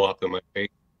certainly blow up in my face.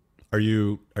 Are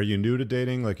you new to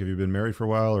dating? Like, have you been married for a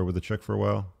while or with a chick for a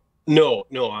while? No,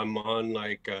 I'm on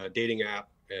like a dating app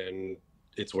and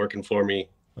it's working for me.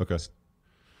 Okay.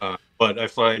 But I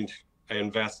find I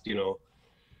invest,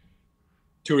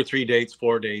 2 or 3 dates,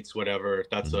 4 dates, whatever.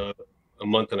 That's a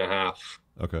month and a half.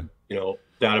 Okay.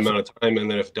 That amount of time,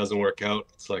 and then if it doesn't work out,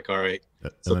 it's like, all right.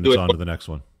 And So then do it's it. on to the next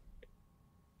one.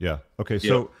 Yeah. Okay.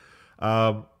 So,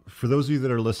 for those of you that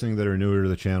are listening that are newer to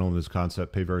the channel and this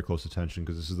concept, pay very close attention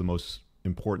because this is the most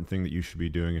important thing that you should be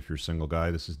doing if you're a single guy.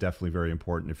 This is definitely very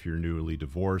important if you're newly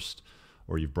divorced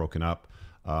or you've broken up,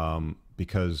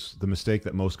 because the mistake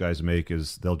that most guys make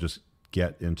is they'll just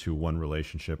get into one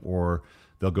relationship or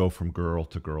they'll go from girl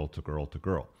to girl to girl to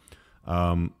girl.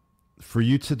 For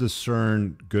you to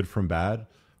discern good from bad,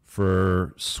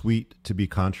 for sweet to be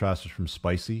contrasted from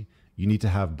spicy, you need to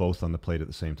have both on the plate at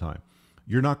the same time.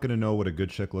 You're not going to know what a good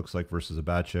chick looks like versus a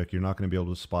bad chick. You're not going to be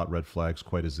able to spot red flags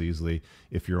quite as easily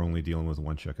if you're only dealing with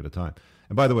one chick at a time.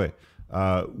 And by the way,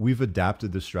 we've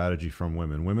adapted this strategy from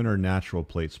women. Women are natural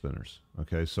plate spinners.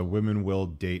 Okay, so women will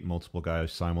date multiple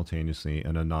guys simultaneously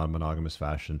in a non-monogamous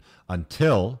fashion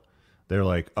until they're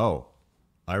like, oh,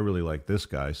 I really like this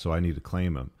guy, so I need to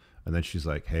claim him. And then she's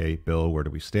like, hey, Bill, where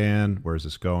do we stand? Where's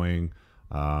this going?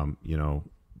 You know,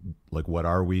 like, what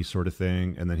are we, sort of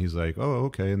thing. And then he's like, oh,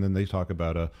 okay. And then they talk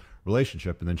about a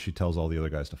relationship, and then she tells all the other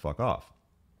guys to fuck off,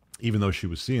 even though she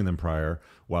was seeing them prior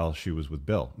while she was with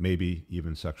Bill, maybe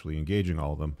even sexually engaging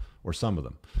all of them or some of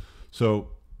them. So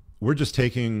we're just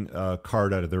taking a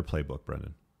card out of their playbook,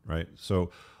 Brendan, right?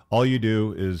 So all you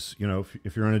do is, you know,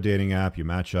 if you're on a dating app, you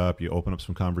match up, you open up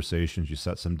some conversations, you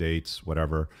set some dates,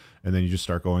 whatever, and then you just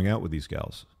start going out with these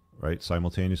gals, right,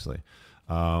 simultaneously.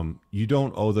 You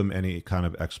don't owe them any kind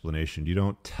of explanation. You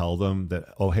don't tell them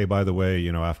that, oh, hey, by the way,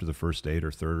 you know, after the first date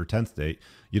or third or 10th date,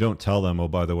 you don't tell them, oh,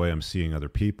 by the way, I'm seeing other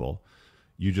people.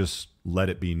 You just let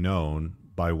it be known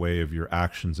by way of your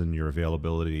actions and your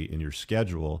availability in your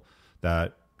schedule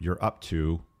that you're up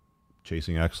to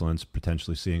chasing excellence,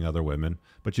 potentially seeing other women,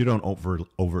 but you don't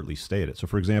overtly state it. So,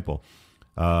 for example,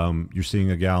 you're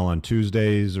seeing a gal on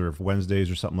Tuesdays or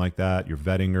Wednesdays or something like that. You're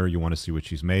vetting her. You want to see what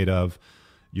she's made of.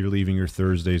 You're leaving your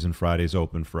Thursdays and Fridays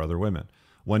open for other women.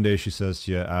 One day she says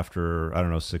to you after, I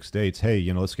don't know, 6 dates, hey,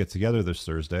 you know, let's get together this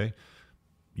Thursday.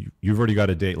 You've already got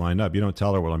a date lined up. You don't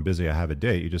tell her, well, I'm busy, I have a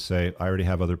date. You just say, I already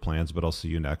have other plans, but I'll see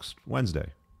you next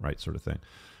Wednesday, right, sort of thing.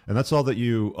 And that's all that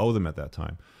you owe them at that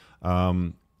time.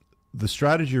 The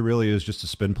strategy really is just to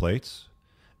spin plates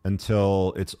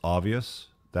until it's obvious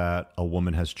that a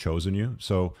woman has chosen you.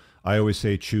 So I always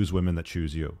say choose women that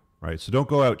choose you, right? So don't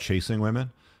go out chasing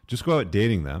women. Just go out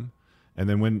dating them. And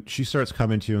then when she starts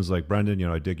coming to you and is like, Brendan, you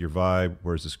know, I dig your vibe.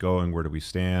 Where's this going? Where do we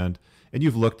stand? And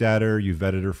you've looked at her, you've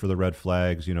vetted her for the red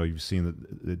flags. You know, you've seen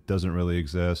that it doesn't really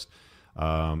exist.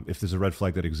 If there's a red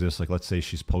flag that exists, like let's say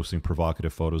she's posting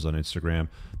provocative photos on Instagram,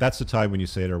 that's the time when you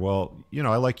say to her, well, you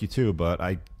know, I like you too, but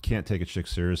I can't take a chick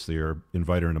seriously or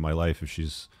invite her into my life if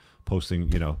she's posting,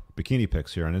 you know, bikini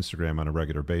pics here on Instagram on a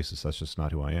regular basis. That's just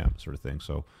not who I am, sort of thing.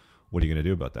 So what are you going to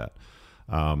do about that?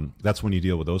 That's when you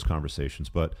deal with those conversations.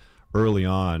 But early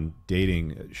on,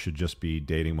 dating should just be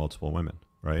dating multiple women,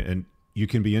 right? And you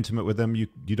can be intimate with them. You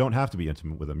don't have to be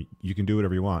intimate with them. You can do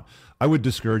whatever you want. I would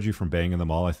discourage you from banging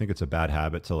them all. I think it's a bad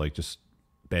habit to like just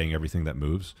bang everything that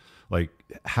moves. Like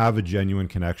have a genuine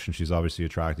connection. She's obviously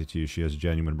attracted to you. She has a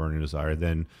genuine burning desire.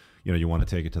 Then, you know, you want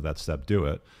to take it to that step, do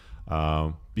it.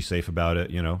 Be safe about it,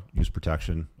 you know, use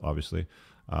protection, obviously.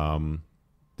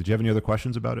 Did you have any other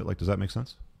questions about it? Like, does that make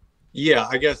sense? Yeah,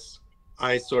 I guess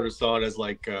I sort of saw it as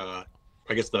like, I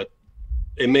guess that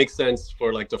it makes sense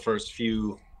for like the first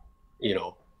few, you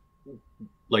know,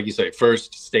 like you say,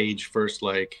 first stage, first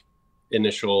like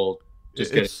initial.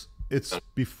 It's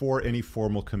before any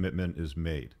formal commitment is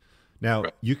made. Now,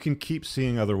 right. You can keep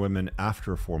seeing other women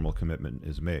after a formal commitment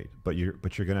is made, but you're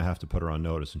going to have to put her on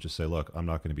notice and just say, look, I'm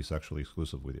not going to be sexually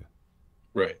exclusive with you.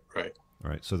 Right. All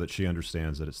right. So that she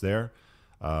understands that it's there.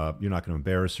 You're not going to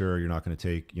embarrass her. You're not going to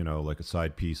take, you know, like a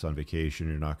side piece on vacation.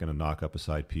 You're not going to knock up a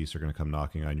side piece. They're going to come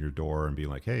knocking on your door and be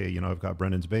like, hey, you know, I've got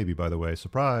Brendan's baby, by the way,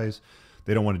 surprise.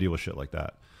 They don't want to deal with shit like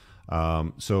that.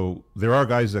 So there are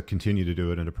guys that continue to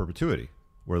do it into perpetuity,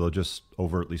 where they'll just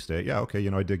overtly state, yeah, okay, you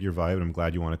know, I dig your vibe and I'm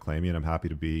glad you want to claim me and I'm happy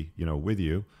to be, you know, with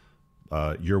you.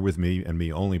 You're with me and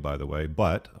me only, by the way,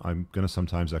 but I'm going to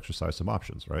sometimes exercise some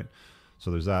options, right?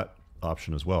 So there's that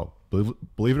option as well.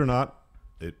 Believe it or not,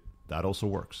 that also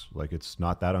works. Like, it's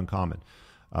not that uncommon.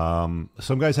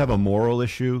 Some guys have a moral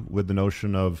issue with the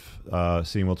notion of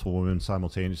seeing multiple women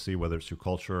simultaneously, whether it's through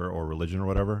culture or religion or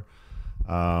whatever.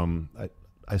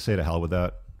 I say to hell with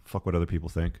that. Fuck what other people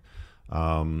think.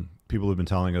 People have been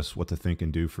telling us what to think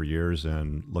and do for years,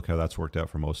 and look how that's worked out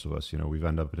for most of us. You know, we've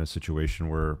ended up in a situation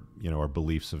where, you know, our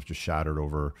beliefs have just shattered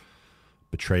over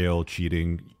betrayal,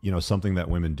 cheating, you know, something that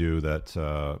women do that,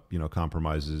 you know,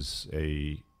 compromises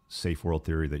a safe world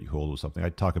theory that you hold with something. I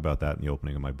talk about that in the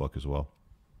opening of my book as well.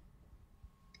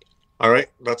 All right.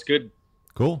 That's good.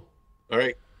 Cool. All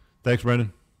right. Thanks,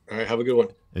 Brendan. All right. Have a good one.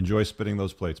 Enjoy spitting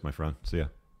those plates, my friend. See ya.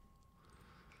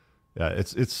 Yeah.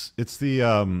 It's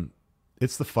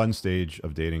the fun stage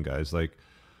of dating, guys. Like,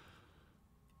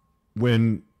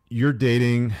 when you're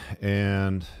dating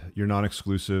and you're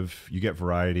non-exclusive, you get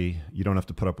variety. You don't have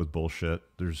to put up with bullshit.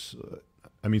 There's,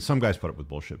 I mean, some guys put up with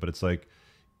bullshit, but it's like,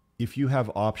 if you have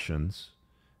options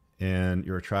and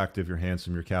you're attractive, you're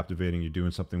handsome, you're captivating, you're doing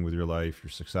something with your life,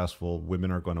 you're successful, women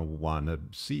are going to want to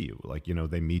see you. Like, you know,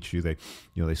 they meet you, they,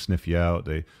 you know, they sniff you out.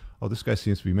 They, oh, this guy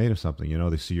seems to be made of something. You know,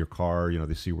 they see your car, you know,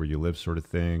 they see where you live, sort of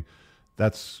thing.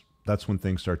 That's when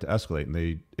things start to escalate and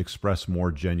they express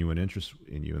more genuine interest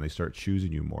in you and they start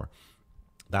choosing you more.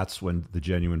 that's when the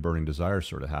genuine burning desire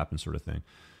sort of happens, sort of thing.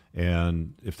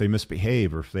 And if they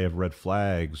misbehave, or if they have red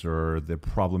flags, or they're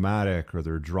problematic, or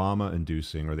they're drama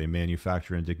inducing, or they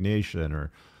manufacture indignation,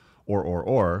 or,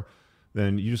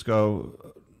 then you just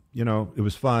go, it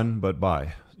was fun, but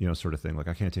bye, sort of thing. Like,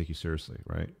 I can't take you seriously,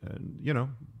 right? And,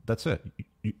 that's it.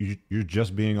 You're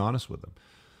just being honest with them.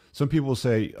 Some people will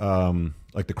say,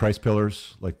 like the Christ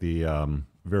pillars, like the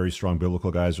very strong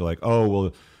biblical guys are like, oh,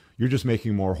 well, you're just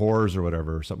making more whores or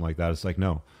whatever, or something like that. It's like,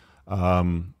 no.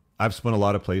 I've spent a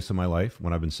lot of place in my life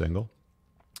when I've been single,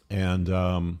 and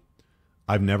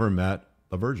I've never met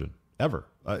a virgin, ever.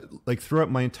 Like throughout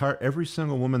every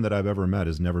single woman that I've ever met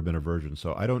has never been a virgin.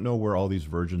 So I don't know where all these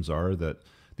virgins are that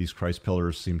these Christ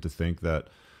pillars seem to think that,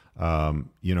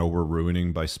 we're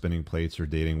ruining by spinning plates or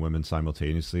dating women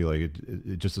simultaneously. Like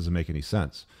it just doesn't make any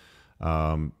sense.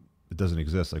 It doesn't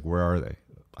exist. Like, where are they?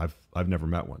 I've never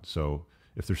met one. So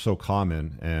if they're so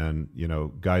common and,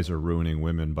 guys are ruining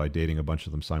women by dating a bunch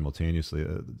of them simultaneously,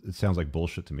 it sounds like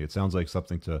bullshit to me. It sounds like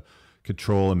something to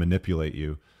control and manipulate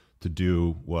you to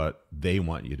do what they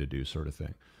want you to do, sort of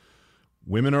thing.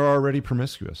 Women are already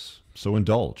promiscuous, so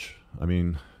indulge. I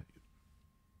mean,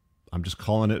 I'm just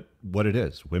calling it what it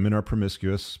is. Women are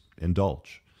promiscuous,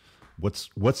 indulge.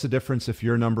 What's the difference if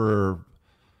you're number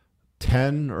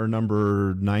 10 or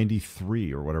number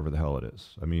 93 or whatever the hell it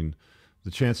is? I mean,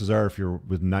 the chances are if you're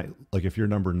if you're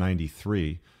number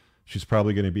 93, she's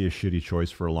probably going to be a shitty choice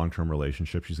for a long-term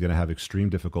relationship. She's going to have extreme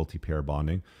difficulty pair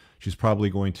bonding. She's probably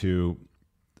going to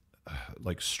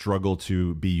struggle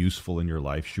to be useful in your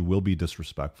life. She will be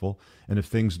disrespectful. And if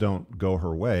things don't go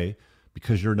her way,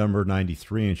 because you're number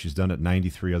 93 and she's done it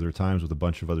 93 other times with a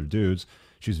bunch of other dudes,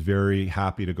 she's very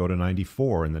happy to go to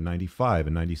 94 and then 95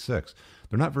 and 96.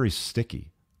 They're not very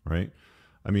sticky, right?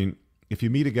 I mean, if you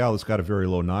meet a gal that's got a very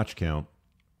low notch count,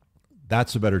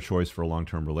 that's a better choice for a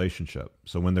long-term relationship.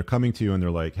 So when they're coming to you and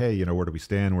they're like, hey, where do we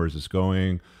stand? Where is this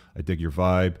going? I dig your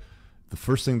vibe. The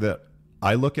first thing that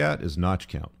I look at is notch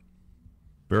count.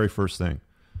 Very first thing.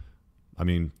 I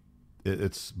mean,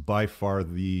 it's by far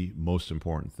the most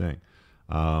important thing.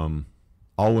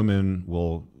 All women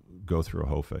will go through a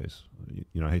hoe phase.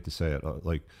 I hate to say it.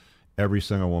 Like every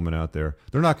single woman out there,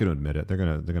 they're not going to admit it. They're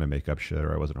gonna make up shit,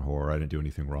 or I wasn't a whore, or I didn't do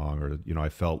anything wrong, or I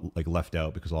felt like left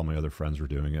out because all my other friends were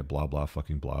doing it. Blah blah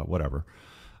fucking blah, whatever.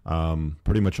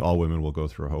 Pretty much all women will go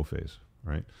through a hoe phase,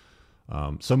 right?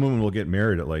 Some women will get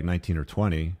married at like 19 or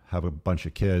 20, have a bunch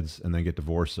of kids, and then get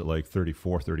divorced at like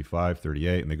 34, 35,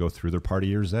 38, and they go through their party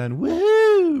years end,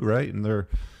 woohoo, right? And they're,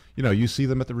 you see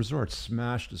them at the resort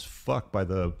smashed as fuck by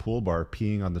the pool bar,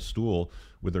 peeing on the stool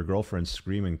with their girlfriends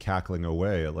screaming, cackling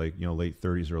away at like, late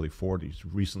 30s, early 40s,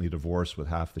 recently divorced with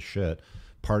half the shit,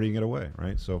 partying it away,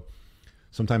 right? So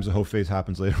sometimes the hoe phase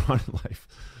happens later on in life,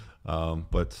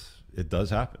 but it does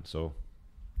happen. So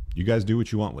you guys do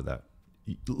what you want with that.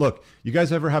 Look, you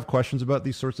guys ever have questions about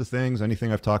these sorts of things?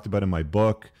 Anything I've talked about in my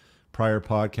book, prior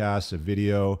podcasts, a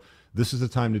video, this is the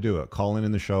time to do it. Call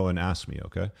in the show and ask me,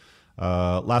 okay?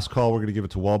 Last call, we're going to give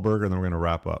it to Wahlberger, and then we're going to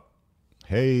wrap up.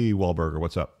 Hey, Wahlberger,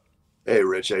 what's up? Hey,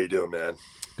 Rich, how you doing, man?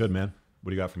 Good, man.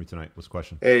 What do you got for me tonight? What's the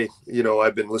question? Hey,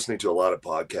 I've been listening to a lot of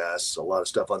podcasts, a lot of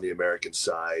stuff on the American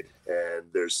side, and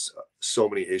there's so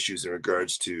many issues in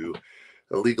regards to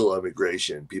illegal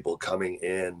immigration, people coming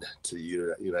in to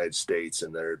the United States,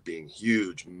 and there being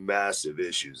huge, massive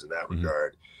issues in that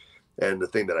regard. And the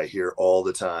thing that I hear all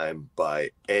the time by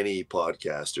any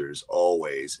podcasters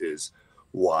always is,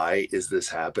 why is this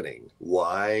happening?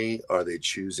 Why are they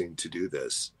choosing to do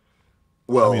this?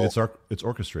 Well, I mean, it's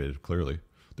orchestrated, clearly.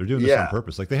 They're doing this on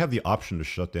purpose. Like, they have the option to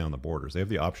shut down the borders. They have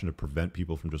the option to prevent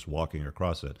people from just walking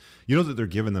across it. You know that they're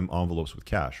giving them envelopes with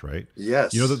cash, right?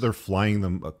 Yes. You know that they're flying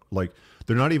them,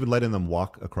 they're not even letting them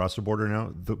walk across the border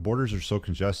now. The borders are so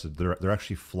congested, they're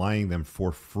actually flying them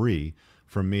for free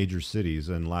from major cities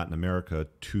in Latin America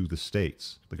to the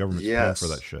States. The government's paying for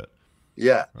that shit.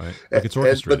 Yeah. Right? Like, it's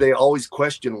orchestrated. But they always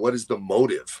question, what is the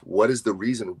motive? What is the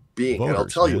reason being? Voters, and I'll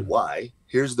tell you why.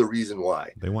 Here's the reason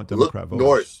why. They want Democrat voters. Look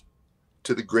North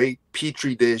to the great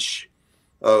petri dish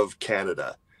of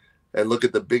Canada and look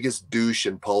at the biggest douche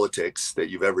in politics that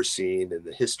you've ever seen in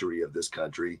the history of this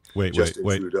country. Justin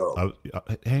Trudeau.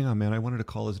 Hang on, man. I wanted to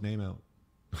call his name out.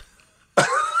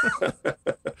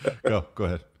 Go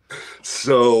ahead.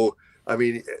 So, I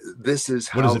mean, this is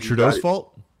how. What is it, Trudeau's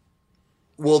fault?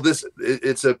 Well,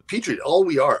 it's a petri.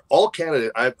 All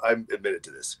Canada, I'm admitted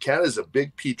to this. Canada's a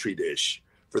big petri dish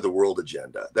for the world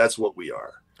agenda. That's what we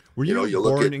are. Were you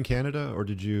born in Canada, or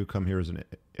did you come here as an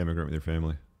immigrant with your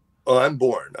family? Oh, I'm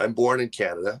born in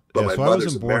Canada, but my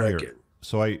mother's American.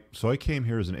 Here. So I came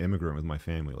here as an immigrant with my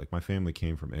family. Like, my family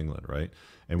came from England, right?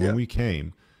 And when we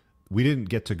came, we didn't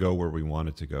get to go where we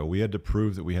wanted to go. We had to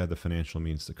prove that we had the financial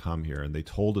means to come here, and they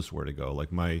told us where to go.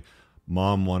 Like my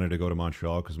mom wanted to go to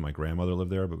Montreal because my grandmother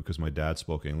lived there, but because my dad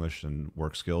spoke English and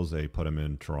work skills, they put him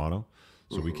in Toronto.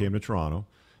 So we came to Toronto,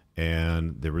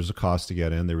 and there was a cost to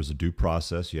get in. There was a due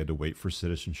process. You had to wait for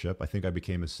citizenship. I think I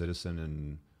became a citizen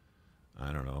in,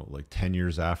 I don't know, like 10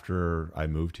 years after I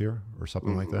moved here or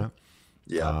something like that.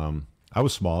 Yeah. I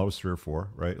was small. I was 3 or 4,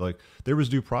 right? Like there was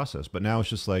due process, but now it's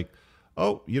just like,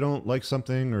 oh, you don't like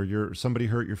something, or somebody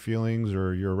hurt your feelings,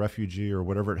 or you're a refugee, or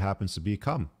whatever it happens to be.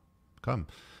 Come.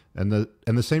 And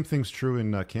the same thing's true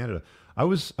in Canada. I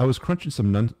was crunching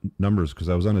some numbers because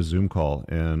I was on a Zoom call,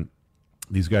 and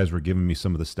these guys were giving me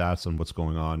some of the stats on what's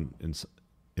going on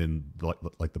in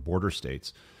like the border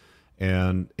states,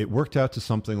 and it worked out to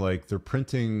something like they're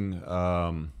printing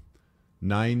 $9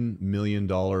 million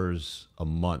a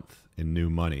month in new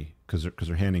money because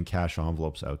they're handing cash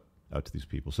envelopes out to these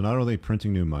people. So not only are they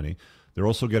printing new money, they're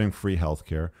also getting free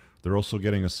healthcare. They're also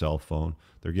getting a cell phone.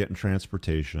 They're getting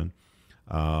transportation.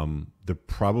 They're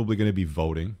probably going to be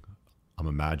voting, I'm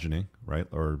imagining, right?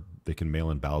 Or they can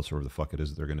mail in ballots or whatever the fuck it is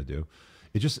that they're going to do.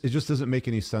 It just doesn't make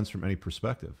any sense from any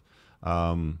perspective.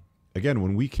 Again,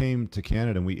 when we came to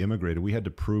Canada and we immigrated, we had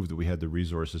to prove that we had the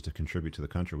resources to contribute to the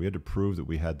country. We had to prove that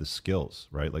we had the skills,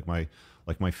 right? Like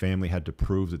my family had to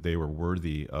prove that they were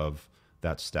worthy of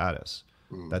that status.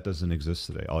 That doesn't exist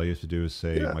today. All you have to do is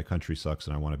say, my country sucks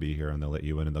and I want to be here, and they'll let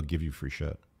you in and they'll give you free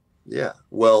shit. Yeah.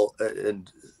 Well, and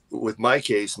with my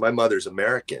case, my mother's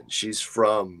American. She's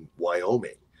from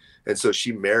Wyoming. And so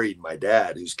she married my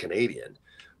dad, who's Canadian,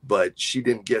 but she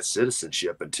didn't get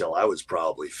citizenship until I was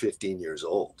probably 15 years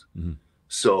old.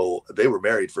 So they were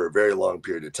married for a very long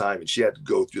period of time, and she had to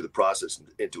go through the process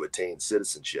and to attain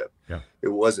citizenship. Yeah. It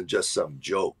wasn't just some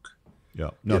joke.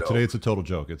 Yeah. No, today it's a total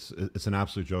joke. It's an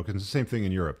absolute joke. And it's the same thing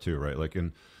in Europe too, right? Like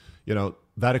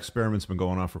that experiment's been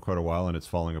going on for quite a while, and it's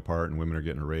falling apart, and women are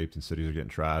getting raped, and cities are getting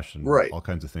trashed, and all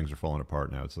kinds of things are falling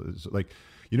apart now. It's like,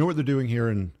 you know what they're doing here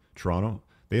in Toronto?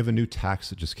 They have a new tax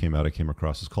that just came out. I came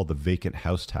across. It's called the vacant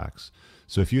house tax.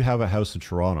 So if you have a house in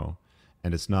Toronto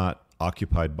and it's not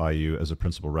occupied by you as a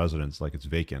principal residence, like it's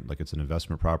vacant, like it's an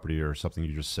investment property or something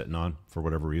you're just sitting on for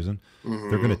whatever reason,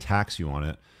 they're going to tax you on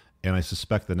it. And I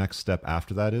suspect the next step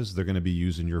after that is they're going to be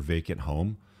using your vacant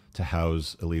home to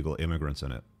house illegal immigrants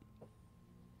in it.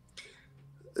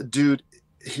 Dude,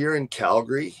 here in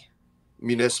Calgary,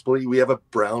 municipally, we have a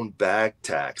brown bag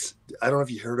tax. I don't know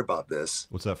if you heard about this.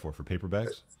 What's that for paper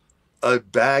bags? A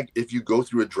bag, if you go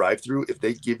through a drive-through, if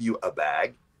they give you a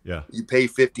bag, you pay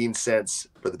 15 cents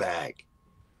for the bag.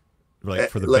 Like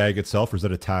for the bag itself, or is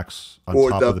that a tax on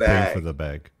top of the paying for the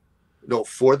bag? No,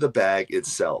 for the bag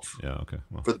itself. Yeah, okay.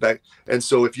 Well. For the bag. And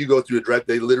so if you go through a drive,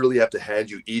 they literally have to hand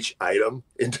you each item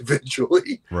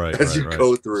individually as you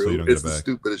go through. So it's the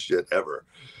stupidest shit ever.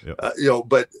 Yep.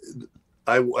 But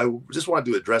I just wanted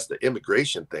to address the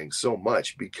immigration thing so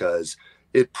much because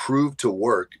it proved to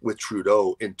work with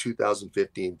Trudeau in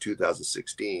 2015,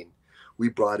 2016. We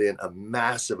brought in a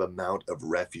massive amount of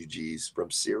refugees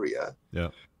from Syria. Yeah.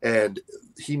 And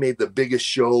he made the biggest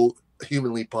show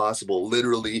humanly possible,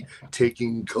 literally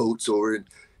taking coats over and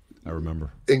I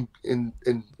remember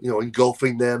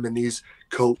engulfing them in these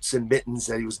coats and mittens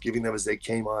that he was giving them as they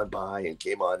came on by and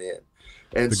came on in.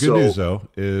 And the good news, though,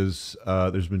 is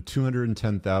there's been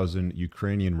 210,000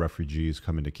 Ukrainian refugees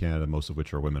coming to Canada, most of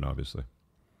which are women, obviously.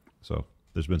 So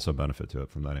there's been some benefit to it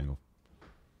from that angle.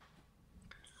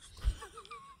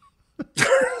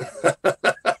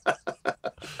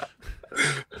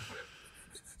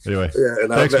 Anyway,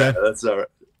 thanks, man. That's all right.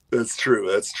 That's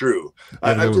true. That's true.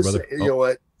 I'm just saying, you know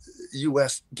what?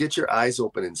 U.S., get your eyes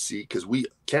open and see, because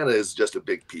Canada is just a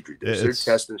big petri dish. They're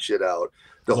testing shit out.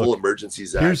 The whole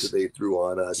Emergencies Act that they threw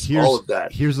on us, all of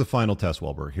that. Here's the final test,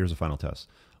 Wahlberg. Here's the final test.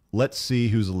 Let's see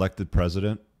who's elected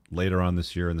president later on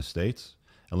this year in the States,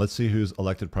 and let's see who's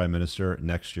elected prime minister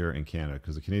next year in Canada,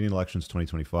 because the Canadian election is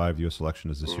 2025, the U.S.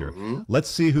 election is this year. Let's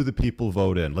see who the people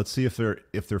vote in. Let's see if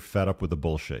they're fed up with the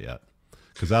bullshit yet,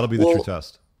 because that'll be the true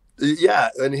test. Yeah,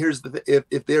 and here's the thing.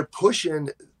 If they're pushing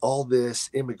all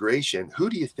this immigration, who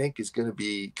do you think is going to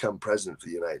become president for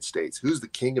the United States? Who's the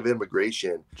king of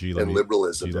immigration and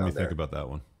liberalism down there? Let me think about that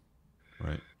one.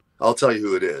 Right. I'll tell you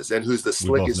who it is. And who's the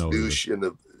slickest douche in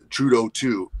the Trudeau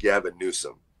too? Gavin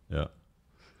Newsom. Yeah.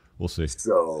 We'll see.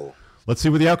 So let's see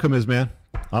what the outcome is, man.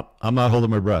 I'm not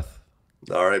holding my breath.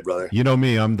 All right, brother. You know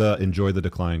me. I'm the enjoy the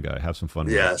decline guy. Have some fun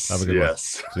with it. Have a good one.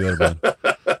 See you later, man.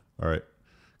 All right.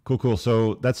 Cool.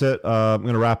 So that's it. I'm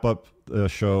going to wrap up the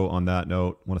show on that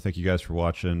note. I want to thank you guys for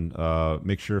watching.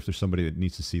 Make sure if there's somebody that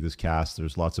needs to see this cast,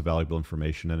 there's lots of valuable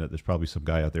information in it. There's probably some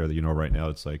guy out there that you know right now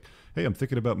that's like, hey, I'm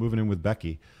thinking about moving in with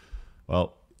Becky.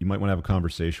 Well, you might want to have a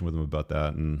conversation with him about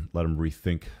that and let him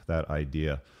rethink that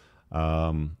idea.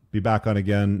 Be back on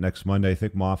again next Monday. I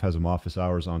think Moff has some office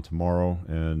hours on tomorrow,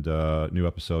 and new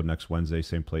episode next Wednesday,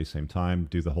 same place, same time.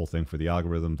 Do the whole thing for the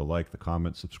algorithm, the like, the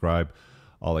comment, subscribe,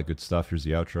 all that good stuff. Here's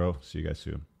the outro. See you guys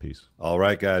soon. Peace. All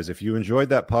right, guys. If you enjoyed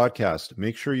that podcast,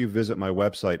 make sure you visit my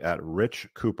website at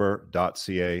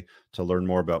richcooper.ca to learn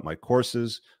more about my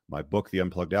courses, my book, The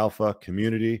Unplugged Alpha,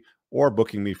 community, or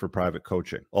booking me for private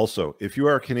coaching. Also, if you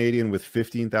are a Canadian with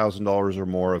 $15,000 or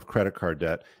more of credit card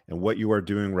debt and what you are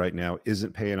doing right now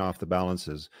isn't paying off the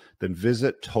balances, then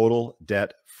visit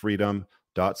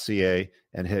totaldebtfreedom.ca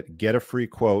and hit get a free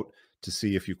quote to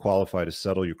see if you qualify to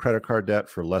settle your credit card debt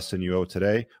for less than you owe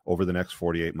today over the next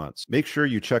 48 months. Make sure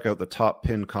you check out the top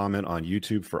pinned comment on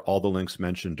YouTube for all the links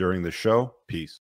mentioned during the show. Peace.